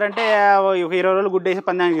ఏం చేస్తారంటే 20 రోజులు గుడ్డేసి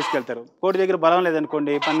పందెంకి తీసుకెళ్తారు. కోడి దగ్గర బలం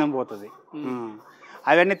లేదనుకోండి పందెం పోతుంది.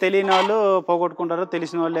 అవన్నీ తెలియని వాళ్ళు పోగొట్టుకుంటారు,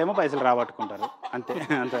 తెలిసిన వాళ్ళు ఏమో పైసలు రాబట్టుకుంటారు. అంతే.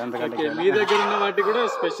 అంతకంటే మీ దగ్గర ఉన్న వాటి కూడా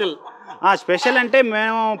స్పెషల్ అంటే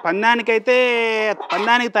మేము పందానికి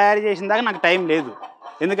తయారు చేసిన దాకా నాకు టైం లేదు.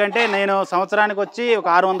 ఎందుకంటే నేను సంవత్సరానికి వచ్చి ఒక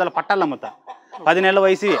 600 పట్టాలు అమ్ముతా. 10 నెలల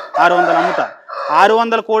వయసు 600 అమ్ముతా.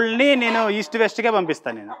 600 కోళ్ళని నేను ఈస్ట్ వెస్ట్కే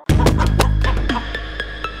పంపిస్తాను నేను.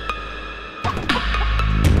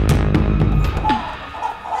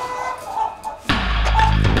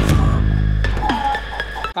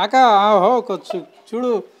 కాకా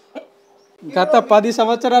చూడు, గత 10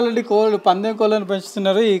 సంవత్సరాల నుండి పందెం కోళ్ళను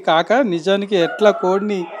పెంచుతున్నారు ఈ కాక. నిజానికి ఎట్లా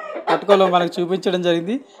కోడిని పట్టుకోవాలో మనకు చూపించడం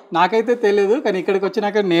జరిగింది. నాకైతే తెలియదు, కానీ ఇక్కడికి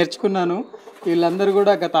వచ్చినాక నేర్చుకున్నాను. వీళ్ళందరూ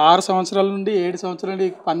కూడా గత 6 సంవత్సరాల నుండి 7 సంవత్సరాల నుండి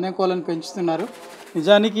పందెం కోళ్ళను పెంచుతున్నారు.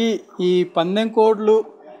 నిజానికి ఈ పందెం కోళ్ళు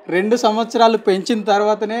 2 సంవత్సరాలు పెంచిన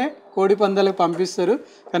తర్వాతనే కోడి పందాలకు పంపిస్తారు.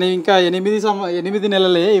 కానీ ఇంకా 8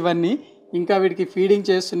 నెలలే ఇవన్నీ, ఇంకా వీటికి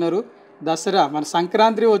ఫీడింగ్ చేస్తున్నారు. దసరా మన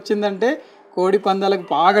సంక్రాంతి వచ్చిందంటే కోడి పందాలకు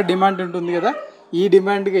బాగా డిమాండ్ ఉంటుంది కదా. ఈ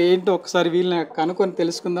డిమాండ్కి ఏంటో ఒకసారి వీళ్ళని కనుక్కొని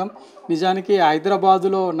తెలుసుకుందాం. నిజానికి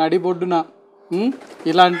హైదరాబాదులో నడిబొడ్డున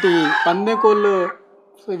ఇలాంటి పందెం కోళ్ళు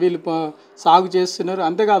వీళ్ళు సాగు చేస్తున్నారు.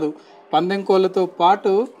 అంతేకాదు పందెం కోళ్ళతో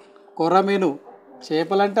పాటు కొర్రమీను,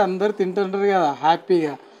 చేపలంటే అందరు తింటుంటారు కదా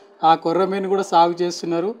హ్యాపీగా, ఆ కొర్రమీను కూడా సాగు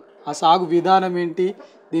చేస్తున్నారు. ఆ సాగు విధానం ఏంటి,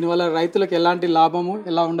 దీనివల్ల రైతులకు ఎలాంటి లాభము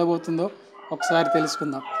ఎలా ఉండబోతుందో ఒకసారి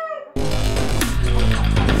తెలుసుకుందాం.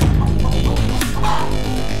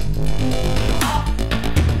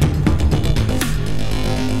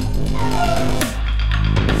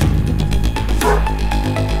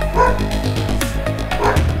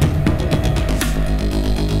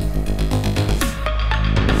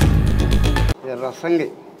 రసంగి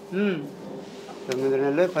 9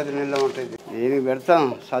 నెలలు 10 నెలలు ఉంటుంది. దీనికి పెడతాం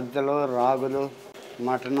సజ్జలు, రాగులు,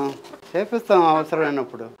 మటను చేపిస్తాం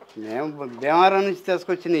అవసరమైనప్పుడు. మేము భీమవరం నుంచి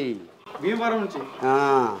తీసుకొచ్చినాయి. భీమవరం నుంచి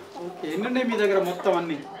ఎన్ని మీ దగ్గర మొత్తం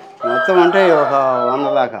అన్ని? మొత్తం అంటే ఒక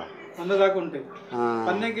 100 దాకా. 100 దాకా ఉంటాయి.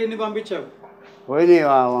 పందెంకి ఎన్ని పంపించావు? పోయినాయి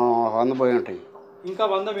 100 పోయి ఉంటాయి. ఇంకా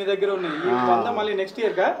 100 మీ దగ్గర ఉన్నాయి. 100 మళ్ళీ నెక్స్ట్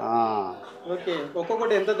ఇయర్ కా? ఓకే.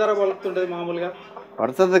 ఒక్కొక్కటి ఎంత ధర పలుకుతుంటది మామూలుగా?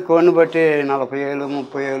 పడుతుంది కోడిని బట్టి 40,000,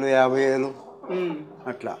 30,000, 50,000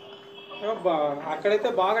 అట్లా. అక్కడైతే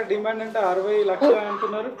బాగా డిమాండ్ అంటే 60 లక్షలు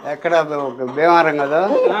అంటున్నారు. ఎక్కడ భీమవరం కదా,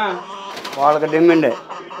 వాళ్ళకి డిమాండే.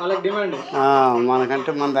 వాళ్ళకి డిమాండ్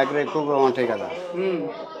మనకంటే మన దగ్గర ఎక్కువగా ఉంటాయి కదా.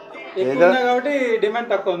 ఏదో కాబట్టి డిమాండ్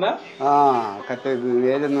తక్కువ ఉందా?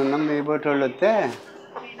 ఏదైనా మీ బోటి వాళ్ళు వస్తే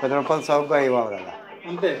 10 రూపాయలు చౌకగా ఇవ్వాలి కదా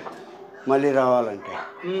అంతే. మళ్ళీ రావాలంటే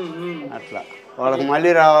అట్లా వాళ్ళకి మళ్ళీ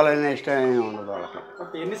రావాలనే ఇష్టం ఏమి ఉండదు వాళ్ళకి.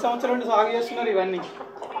 ఎన్ని సంవత్సరాల నుండి సాగు చేస్తున్నారు ఇవన్నీ?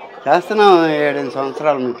 చేస్తున్నాం 7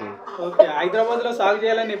 సంవత్సరాల నుంచి. ఓకే. హైదరాబాద్లో సాగు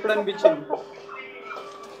చేయాలని ఎప్పుడు అనిపించింది?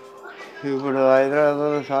 ఇప్పుడు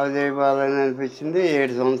హైదరాబాద్లో సాగు చేయాలని అనిపించింది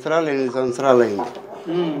 7 సంవత్సరాలు 8 సంవత్సరాలు అయింది.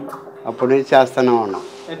 అప్పటి నుంచి చేస్తూనే ఉన్నాం.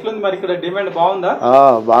 ఎట్లుంది మరి ఇక్కడ డిమాండ్? బాగుందా?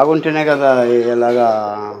 బాగుంటేనే కదా ఇలాగా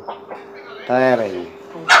తయారైంది.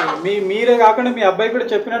 మీరే కాకుండా మీ అబ్బాయి కూడా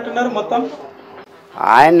చెప్పినట్టున్నారు మొత్తం.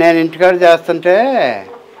 ఆయన నేను ఇంటికాడ చేస్తుంటే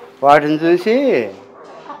వాటిని చూసి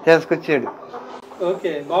తీసుకొచ్చాడు.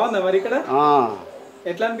 ఓకే. బాగుందా మరి ఇక్కడ?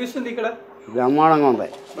 ఎట్లా అనిపిస్తుంది ఇక్కడ? బ్రహ్మాండంగా ఉంది.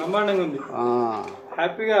 బ్రహ్మాండంగా ఉంది.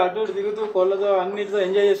 హ్యాపీగా అటు తిరుగుతూ కోళ్ళతో అన్నిటితో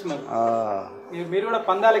ఎంజాయ్ చేస్తున్నారు. మీరు కూడా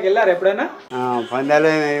పందాలకు వెళ్ళారు ఎప్పుడైనా? పందాలు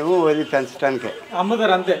ఏమో వదిలి పెంచడానికే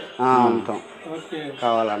అమ్ముతారు అంతే. అమ్ముతాం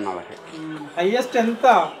కావాలన్న వాళ్ళకి. హైయెస్ట్ ఎంత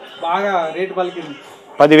బాగా రేటు పలికింది?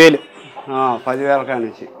 10,000. 10,000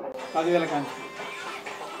 కానించి. 10,000 కానించి.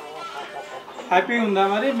 హ్యాపీగా ఉందా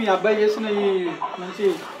మరి మీ అబ్బాయి చేసిన ఈ మంచి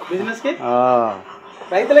బిజినెస్కి?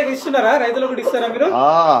 రైతులకు ఇస్తున్నారా? రైతులకు కూడా ఇస్తారా మీరు?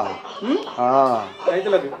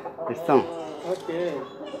 రైతులకు ఇస్తాం. ఓకే.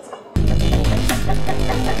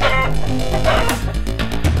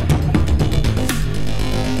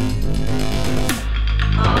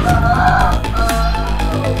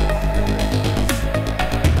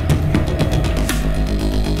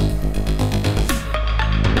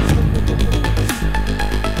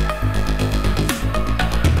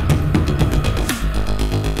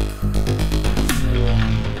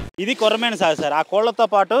 ఇది కొరమైన సాగు సార్. ఆ కోళ్లతో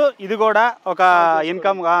పాటు ఇది కూడా ఒక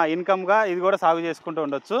ఇన్కమ్గా ఇది కూడా సాగు చేసుకుంటూ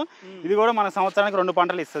ఉండొచ్చు. ఇది కూడా మన సంవత్సరానికి 2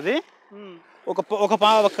 పంటలు ఇస్తుంది. ఒక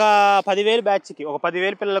 10,000 బ్యాచ్కి, ఒక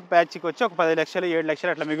 10,000 పిల్లలకు బ్యాచ్కి వచ్చి ఒక 10 లక్షలు 7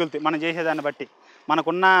 లక్షలు అట్లా మిగులుతాయి. మనం చేసేదాన్ని బట్టి,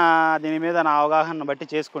 మనకున్న దీని మీద నా అవగాహన బట్టి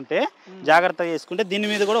చేసుకుంటే, జాగ్రత్తగా చేసుకుంటే దీని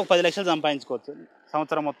మీద కూడా ఒక 10 లక్షలు సంపాదించుకోవచ్చు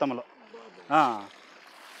సంవత్సరం మొత్తంలో.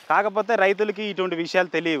 కాకపోతే రైతులకి ఇటువంటి విషయాలు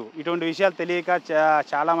తెలియవు. ఇటువంటి విషయాలు తెలియక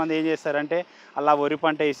చాలామంది ఏం చేస్తారంటే అలా వరి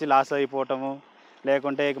పంట వేసి లాస్ అయిపోవటము,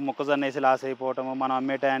 లేకుంటే మొక్కజొన్న వేసి లాస్ అయిపోవటము, మనం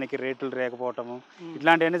అమ్మే టయానికి రేట్లు లేకపోవటము,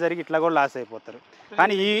 ఇట్లాంటివన్నీ జరిగి ఇట్లా కూడా లాస్ అయిపోతారు.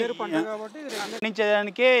 కానీ ఈ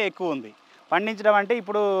పండించడానికే ఎక్కువ ఉంది. పండించడం అంటే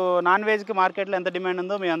ఇప్పుడు నాన్ వెజ్కి మార్కెట్లో ఎంత డిమాండ్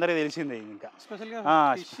ఉందో మీ అందరికీ తెలిసిందే. ఇంకా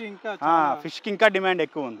ఫిష్కి ఇంకా డిమాండ్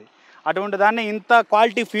ఎక్కువ ఉంది. అటువంటి దాన్ని ఇంత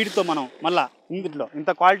క్వాలిటీ ఫీడ్తో మనం మళ్ళీ ఇందులో ఇంత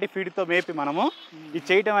క్వాలిటీ ఫీడ్తో మేపి మనము ఇది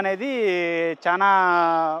చేయటం అనేది చాలా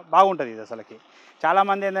బాగుంటుంది. ఇది అసలుకి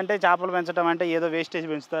చాలామంది ఏంటంటే చేపలు పెంచడం అంటే ఏదో వేస్టేజ్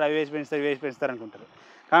పెంచుతారు, అవి వేసి పెంచుతారు అనుకుంటారు.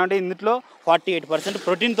 కాబట్టి ఇందులో 48%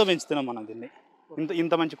 ప్రోటీన్తో పెంచుతున్నాం మనం దీన్ని,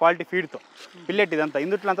 ఇంత మంచి క్వాలిటీ ఫీడ్తో. పిల్లెట్ ఇదంతా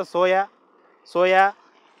ఇందులో అంతా సోయా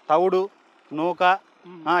తవుడు నూక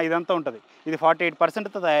ఇదంతా ఉంటుంది. ఇది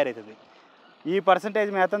 48%తో తయారవుతుంది. ఈ పర్సంటేజ్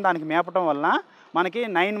మేతం దానికి మేపటం వలన మనకి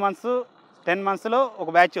 9 months 10 monthsలో ఒక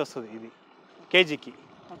బ్యాచ్ వస్తుంది. ఇది కేజీకి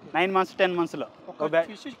 9 months 10 monthsలో ఒక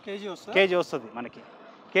కేజీ వస్తుంది. మనకి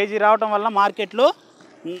కేజీ రావటం వల్ల మార్కెట్లో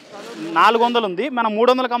 400 ఉంది. మనం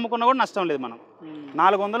 300కి అమ్ముకున్నా కూడా నష్టం లేదు. మనం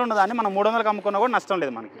 400 ఉన్నదాన్ని మనం 300కి అమ్ముకున్నా కూడా నష్టం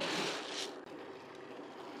లేదు మనకి.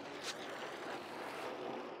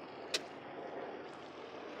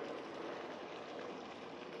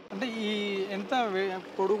 అంటే ఈ ఎంత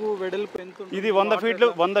పొడుగు వెడల్పు ఎంత? ఇది 100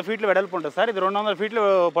 ఫీట్లు వెడల్పు ఉంటుంది సార్. ఇది 200 ఫీట్లు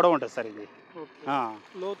పొడవు ఉంటుంది సార్. ఇది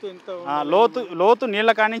లోతు ఎంత? లోతు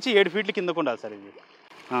నీళ్ళ కాడి నుంచి 7 ఫీట్ల కిందకు ఉండాలి సార్. ఇది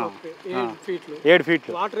 7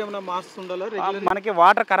 ఫీట్లు. వాటర్ ఏమైనా మాస్ ఉండాలా? మనకి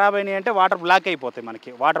వాటర్ ఖరాబ్ అయినాయి అంటే వాటర్ బ్లాక్ అయిపోతాయి. మనకి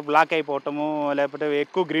వాటర్ బ్లాక్ అయిపోవటము, లేకపోతే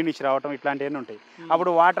ఎక్కువ గ్రీనిష్ రావటం ఇట్లాంటివన్నీ ఉంటాయి.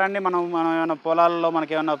 అప్పుడు వాటర్ అన్ని మనం ఏమైనా పొలాల్లో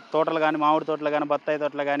మనకి ఏమైనా తోటలు కానీ, మామిడి తోటలు కానీ, బత్తాయి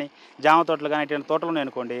తోటలు కానీ, జామ తోటలు కానీ ఇటువంటి తోటలు ఉన్నాయి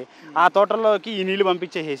అనుకోండి, ఆ తోటల్లోకి ఈ నీళ్ళు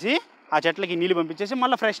పంపించేసి ఆ చెట్లకి నీళ్ళు పంపించేసి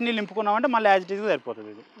మళ్ళీ ఫ్రెష్ నీళ్ళు నింపుకున్నామంటే మళ్ళీ యాజ్ ఇట్ ఈజ్ సరిపోతుంది.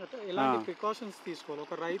 ఇది ప్రికాషన్స్ తీసుకోవాలి.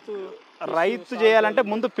 ఒక రైతు చేయాలంటే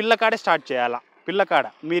ముందు పిల్లకాడే స్టార్ట్ చేయాలా. పిల్లకాడ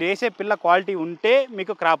మీరు వేసే పిల్ల క్వాలిటీ ఉంటే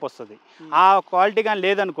మీకు క్రాప్ వస్తుంది. ఆ క్వాలిటీ కానీ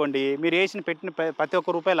లేదనుకోండి, మీరు పెట్టిన ప్రతి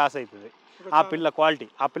ఒక్క రూపాయి లాస్ అవుతుంది. ఆ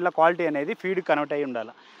పిల్ల క్వాలిటీ అనేది ఫీడ్ కన్వర్ట్ అయ్యి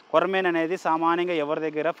ఉండాలి. కొరమేన్ అనేది సామాన్యంగా ఎవరి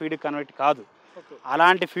దగ్గర ఫీడ్ కన్వర్ట్ కాదు.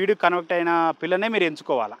 అలాంటి ఫీడ్ కన్వర్ట్ అయిన పిల్లనే మీరు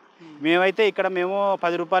ఎంచుకోవాలా. మేమైతే ఇక్కడ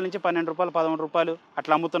 10 రూపాయల నుంచి 12 రూపాయలు 13 రూపాయలు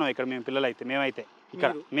అట్లా అమ్ముతున్నాం. ఇక్కడ మేము పిల్లలైతే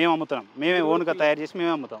మేము అమ్ముతున్నాం. మేమే ఓన్గా తయారు చేసి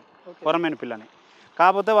మేమే అమ్ముతాం కొరమేన్ పిల్లని.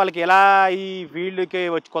 కాకపోతే వాళ్ళకి ఎలా ఈ ఫీల్డ్కి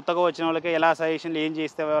కొత్తగా వచ్చిన వాళ్ళకి ఎలా సజెషన్లు ఏం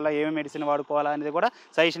చేస్తే వాళ్ళ ఏమేమి మెడిసిన్ వాడుకోవాలా అనేది కూడా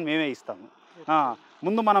సజెషన్ మేమే ఇస్తాము.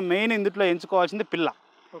 ముందు మనం మెయిన్ ఇందులో ఎంచుకోవాల్సింది పిల్ల.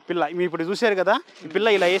 మీ ఇప్పుడు చూశారు కదా, ఈ పిల్ల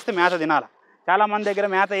ఇలా వేస్తే మేత తినాలి. చాలామంది దగ్గర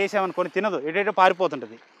మేత వేసామనుకొని తినదు, ఎటేటో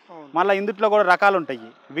పారిపోతుంటుంది. మళ్ళీ ఇందులో కూడా రకాలు ఉంటాయి.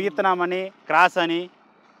 విత్తనామని క్రాస్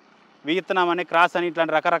అని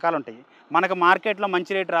ఇట్లాంటి రకరకాలు ఉంటాయి. మనకు మార్కెట్లో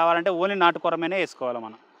మంచి రేటు రావాలంటే ఓన్లీ నాటుకొరమేనే వేసుకోవాలి.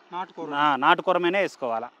 మనం నాటుకొరమేనే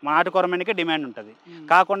వేసుకోవాలి. నాటుకొరమేనకే డిమాండ్ ఉంటుంది.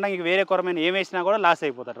 కాకుండా ఇంక వేరే కొరమైన ఏం వేసినా కూడా లాస్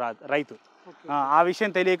అయిపోతారు రైతు. ఆ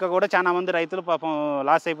విషయం తెలియక కూడా చాలా మంది రైతులు పాపం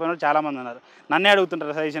లాస్ అయిపోయిన వాళ్ళు చాలామంది ఉన్నారు. నన్నే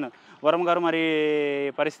అడుగుతుంటారు సజెషన్, వరం గారు మరి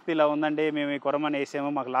పరిస్థితి ఇలా ఉందండి, మేము ఈ కొరమని వేసాము,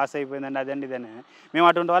 మాకు లాస్ అయిపోయిందండి, అదండి ఇదని. మేము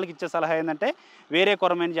అటువంటి వాళ్ళకి ఇచ్చే సలహా ఏంటంటే వేరే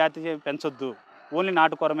కొరమైన జాతి పెంచొద్దు, ఓన్లీ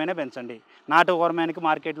నాటు కొరమైనా పెంచండి. నాటు కొరమైనకి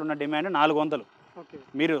మార్కెట్లో ఉన్న డిమాండ్ 400.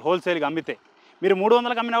 మీరు హోల్సేల్గా అమ్మితే మీరు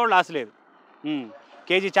 300కి అమ్మినా కూడా లాస్ లేదు.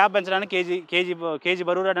 కేజీ చేప పెంచడానికి కేజీ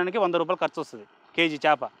బరువు రావడానికి 100 రూపాయలు ఖర్చు వస్తుంది. కేజీ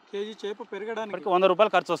చేప పెరగడానికి 100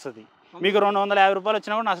 రూపాయలు ఖర్చు వస్తుంది. మీకు 250 రూపాయలు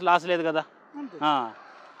వచ్చినా కూడా నాకు లాస్ లేదు కదా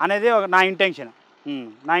అనేది నా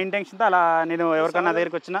ఇంటెన్షన్తో అలా నేను ఎవరికైనా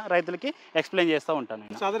దగ్గరికి వచ్చిన రైతులకి ఎక్స్ప్లెయిన్ చేస్తూ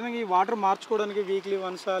ఉంటాను. సాధారణంగా ఈ వాటర్ మార్చుకోవడానికి వీక్లీ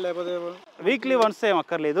వన్స్ ఏం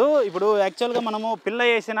అక్కర్లేదు. ఇప్పుడు యాక్చువల్గా మనము పిల్ల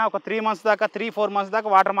వేసిన ఒక 3 months దాకా 3-4 months దాకా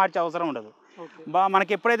వాటర్ మార్చే అవసరం ఉండదు.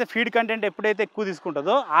 మనకి ఎప్పుడైతే ఫీడ్ కంటెంట్ ఎప్పుడైతే ఎక్కువ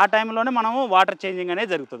తీసుకుంటుందో ఆ టైంలోనే మనము వాటర్ చేంజింగ్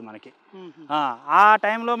అనేది జరుగుతుంది మనకి. ఆ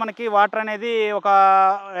టైంలో మనకి వాటర్ అనేది ఒక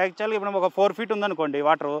యాక్చువల్గా ఇప్పుడు ఒక 4 feet ఉందనుకోండి,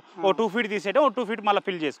 వాటర్ ఒక 2 feet తీసేయడం, ఒక 2 feet మళ్ళీ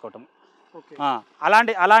ఫిల్ చేసుకోవటం,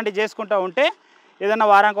 అలాంటి చేసుకుంటూ ఉంటే ఏదైనా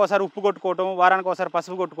వారానికి ఒకసారి ఉప్పు కొట్టుకోవటం, వారానికి ఒకసారి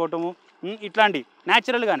పసుపు కొట్టుకోవటము, ఇట్లాంటి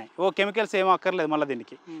న్యాచురల్గానే కెమికల్స్ ఏమో అక్కర్లేదు. మళ్ళీ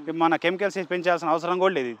దీనికి మన కెమికల్స్ పెంచాల్సిన అవసరం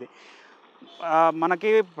కూడా లేదు. ఇది మనకి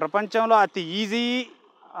ప్రపంచంలో అతి ఈజీ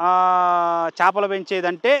చేపలు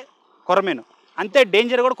పెంచేదంటే కొర్రమీను. అంతే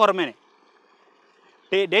డేంజర్ కూడా కొర్రమీనే.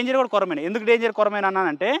 ఎందుకు డేంజర్ కొర్రమీను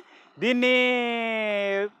అన్నానంటే, దీన్ని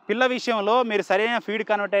పిల్ల విషయంలో మీరు సరైన ఫీడ్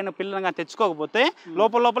కన్వర్ట్ అయిన పిల్లలను కానీ తెచ్చుకోకపోతే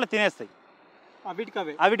లోపల తినేస్తాయి,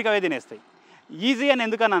 అవిటికవే తినేస్తాయి. ఈజీ అని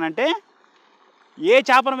ఎందుకన్నానంటే, ఏ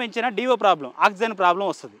చేపను పెంచినా డిఓ ప్రాబ్లం, ఆక్సిజన్ ప్రాబ్లం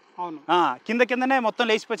వస్తుంది. కిందనే మొత్తం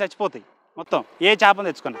లేచిపోయి చచ్చిపోతాయి మొత్తం. ఏ చేపను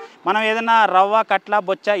తెచ్చుకున్నా మనం ఏదైనా రవ్వ, కట్ల,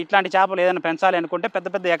 బొచ్చ ఇట్లాంటి చేపలు ఏదైనా పెంచాలి అనుకుంటే పెద్ద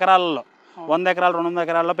పెద్ద ఎకరాలలో 100 ఎకరాలు 200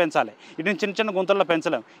 ఎకరాల్లో పెంచాలి. ఇటువంటి చిన్న చిన్న గుంతల్లో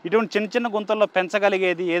పెంచలేము. ఇటువంటి చిన్న చిన్న గుంతల్లో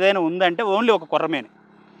పెంచగలిగేది ఏదైనా ఉందంటే ఓన్లీ ఒక కొర్రమీనే.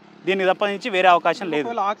 దీనికి తప్పనించి వేరే అవకాశం లేదు.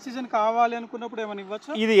 ఆక్సిజన్ కావాలి అనుకున్నప్పుడు ఏమైనా ఇవ్వచ్చు.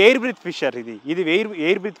 ఇది ఎయిర్ బ్రీత్ ఫిష్ ఇది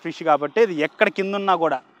ఎయిర్ బ్రీత్ ఫిష్ కాబట్టి ఇది ఎక్కడ కింద ఉన్నా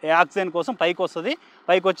కూడా ఆక్సిజన్ కోసం పైకి వస్తుంది.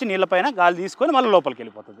 పైకి వచ్చి నీళ్ళపైన గాలి తీసుకొని మళ్ళీ లోపలికి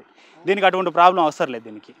వెళ్ళిపోతుంది. దీనికి అటువంటి ప్రాబ్లం అవసరం లేదు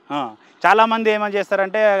దీనికి. చాలామంది ఏమని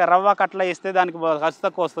చేస్తారంటే రవ్వ కట్ల వేస్తే దానికి ఖర్చు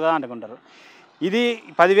తక్కువ వస్తుందా అనుకుంటారు. ఇది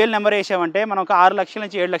 10,000 నెంబర్ వేసామంటే మనకు 6 లక్షల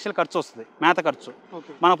నుంచి 7 లక్షలు ఖర్చు వస్తుంది, మేత ఖర్చు.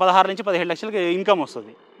 మనకు 16 నుంచి 17 లక్షలకి ఇన్కమ్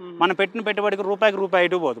వస్తుంది. మనం పెట్టిన పెట్టుబడికి రూపాయి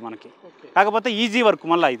ఇటు పోదు మనకి. కాకపోతే ఈజీ వర్క్.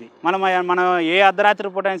 మళ్ళీ ఇది మనం ఏ అర్ధరాత్రి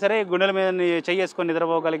పూట అయినా సరే గుండెల మీద చేసుకొని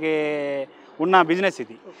నిద్రపోగలిగే ఉన్న బిజినెస్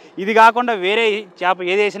ఇది. ఇది కాకుండా వేరే చేప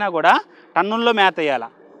ఏది వేసినా కూడా టన్నుల్లో మేత వేయాలా,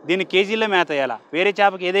 దీన్ని కేజీల్లో మేత వేయాలా. వేరే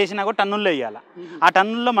చేపకి ఏది వేసినా కూడా టన్నుల్లో వేయాలా. ఆ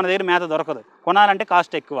టన్నుల్లో మన దగ్గర మేత దొరకదు, కొనాలంటే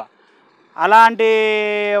కాస్ట్ ఎక్కువ. అలాంటి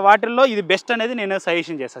వాటిల్లో ఇది బెస్ట్ అనేది నేను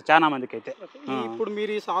సజెషన్ చేస్తాను చాలా మందికి అయితే. ఇప్పుడు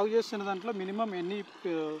మీరు సాగు చేస్తున్న దాంట్లో మినిమం ఎన్ని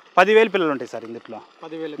 10,000 పిల్లలు ఉంటాయి సార్ ఇందులో.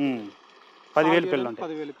 10,000 పిల్లలు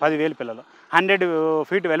ఉంటాయి. 10,000 పిల్లలు. 100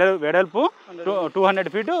 ఫీట్ వెడల్పు,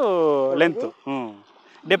 200 feet length,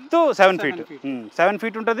 depth 7 feet. 7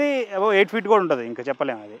 feet ఉంటుంది, 8 ఫీట్ కూడా ఉంటుంది. ఇంకా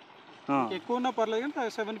చెప్పలేము అది. ఎక్కువ ఉన్నా పర్లేదు,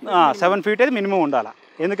 7 ఫీట్ అయితే మినిమం ఉండాలి.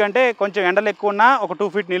 ఎందుకంటే కొంచెం ఎండలు ఎక్కువ ఉన్నా ఒక 2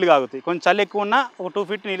 ఫీట్ నీళ్ళు కాగుతాయి, కొంచెం చలి ఎక్కువ ఉన్నా ఒక 2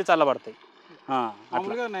 ఫీట్ నీళ్ళు చల్లబడతాయి.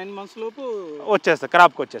 అట్లా 9 months లోపు వచ్చేస్తుంది,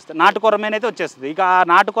 క్రాప్కి వచ్చేస్తుంది. నాటు కొర్రమీను అయితే వచ్చేస్తుంది. ఇక ఆ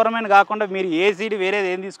నాటు కొర్రమీను కాకుండా మీరు ఏ సీడ్ వేరేది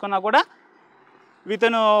ఏం తీసుకున్నా కూడా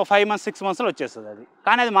వితిన్ 5 months 6 monthsలో వచ్చేస్తుంది అది.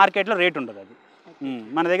 కానీ అది మార్కెట్లో రేట్ ఉండదు. అది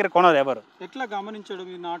మన దగ్గర కొనరు ఎవరు. ఎట్లా గమనించడం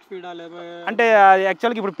ఈ నాటు ఫీడా అంటే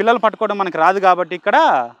యాక్చువల్గా ఇప్పుడు పిల్లలు పట్టుకోవడం మనకు రాదు కాబట్టి ఇక్కడ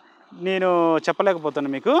నేను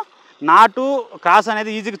చెప్పలేకపోతున్నాను మీకు. నాటు క్రాస్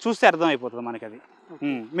అనేది ఈజీగా చూస్తే అర్థమైపోతుంది మనకి. అది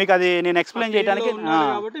మీకు అది నేను ఎక్స్ప్లెయిన్ చేయడానికి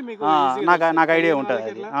నాకు ఐడియా ఉంటుంది.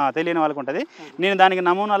 అది తెలియని వాళ్ళకి ఉంటుంది. నేను దానికి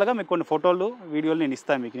నమూనాలుగా మీకు కొన్ని ఫోటోలు, వీడియోలు నేను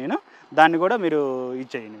ఇస్తాను మీకు. నేను దాన్ని కూడా మీరు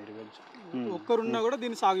ఇచ్చేయండి. మీరు ఒక్కరున్నా కూడా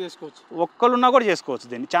దీన్ని సాగు చేసుకోవచ్చు. ఒక్కరున్నా కూడా చేసుకోవచ్చు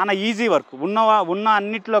దీన్ని. చాలా ఈజీ వర్క్. ఉన్న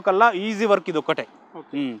అన్నిటిలో కల్లా ఈజీ వర్క్ ఇది ఒక్కటే.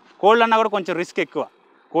 కోళ్ళు అన్నా కూడా కొంచెం రిస్క్ ఎక్కువ.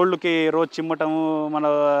 కోళ్ళకి రోజు చిమ్మటము,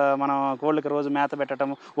 మన కోళ్ళకి రోజు మేత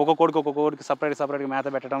పెట్టడము, ఒక కోడికి సపరేట్గా మేత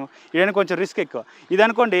పెట్టడం, ఇవన్నీ కొంచెం రిస్క్ ఎక్కువ. ఇది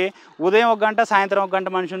అనుకోండి ఉదయం 1 గంట, సాయంత్రం 1 గంట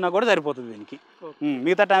మనిషి ఉన్నా కూడా సరిపోతుంది దీనికి.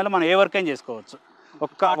 మిగతా టైంలో మనం ఏ వర్క్ అయినా చేసుకోవచ్చు.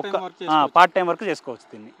 పార్ట్ టైం వర్క్ చేసుకోవచ్చు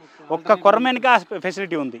దీన్ని. ఒక్క కొర్రమీనుకి ఆ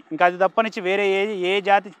ఫెసిలిటీ ఉంది. ఇంకా అది తప్పనిచ్చి వేరే ఏ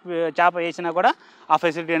జాతి చేప వేసినా కూడా ఆ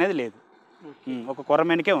ఫెసిలిటీ అనేది లేదు. ఒక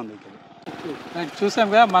కొర్రమీనుకే ఉంది. చూసాం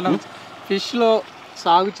కదా, మనం ఫిష్లో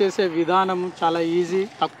సాగు చేసే విధానం చాలా ఈజీ.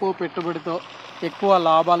 తక్కువ పెట్టుబడితో ఎక్కువ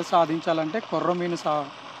లాభాలు సాధించాలంటే కొర్రమీను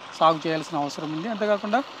సాగు చేయాల్సిన అవసరం ఉంది.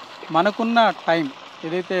 అంతేకాకుండా మనకున్న టైం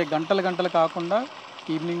ఏదైతే గంటలు కాకుండా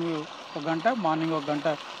ఈవినింగ్ 1 గంట, మార్నింగ్ 1 గంట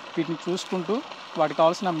వీటిని చూసుకుంటూ వాటికి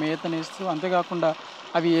కావాల్సిన మేతనేస్తూ, అంతేకాకుండా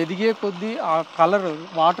అవి ఎదిగే కొద్దీ ఆ కలర్,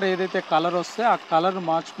 వాటర్ ఏదైతే కలర్ వస్తే ఆ కలర్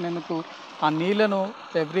మార్చుకునేందుకు ఆ నీళ్ళను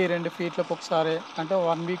ఎవ్రీ 2 ఫీట్లకు ఒకసారి, అంటే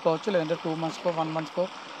 1 వీక్ అవచ్చు, లేదంటే 2 monthskో 1 monthskో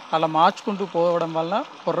అలా మార్చుకుంటూ పోవడం వల్ల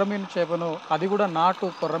కొర్రమీను చేపను, అది కూడా నాటు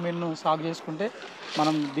కొర్రమీను సాగు చేసుకుంటే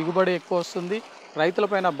మనం దిగుబడి ఎక్కువ వస్తుంది,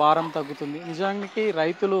 రైతులపైన భారం తగ్గుతుంది. నిజానికి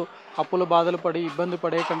రైతులు అప్పుల బాధలు పడి ఇబ్బంది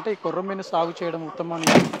పడే కంటే ఈ కొర్రమీను సాగు చేయడం ఉత్తమమని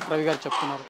రవి గారు చెప్తున్నారు.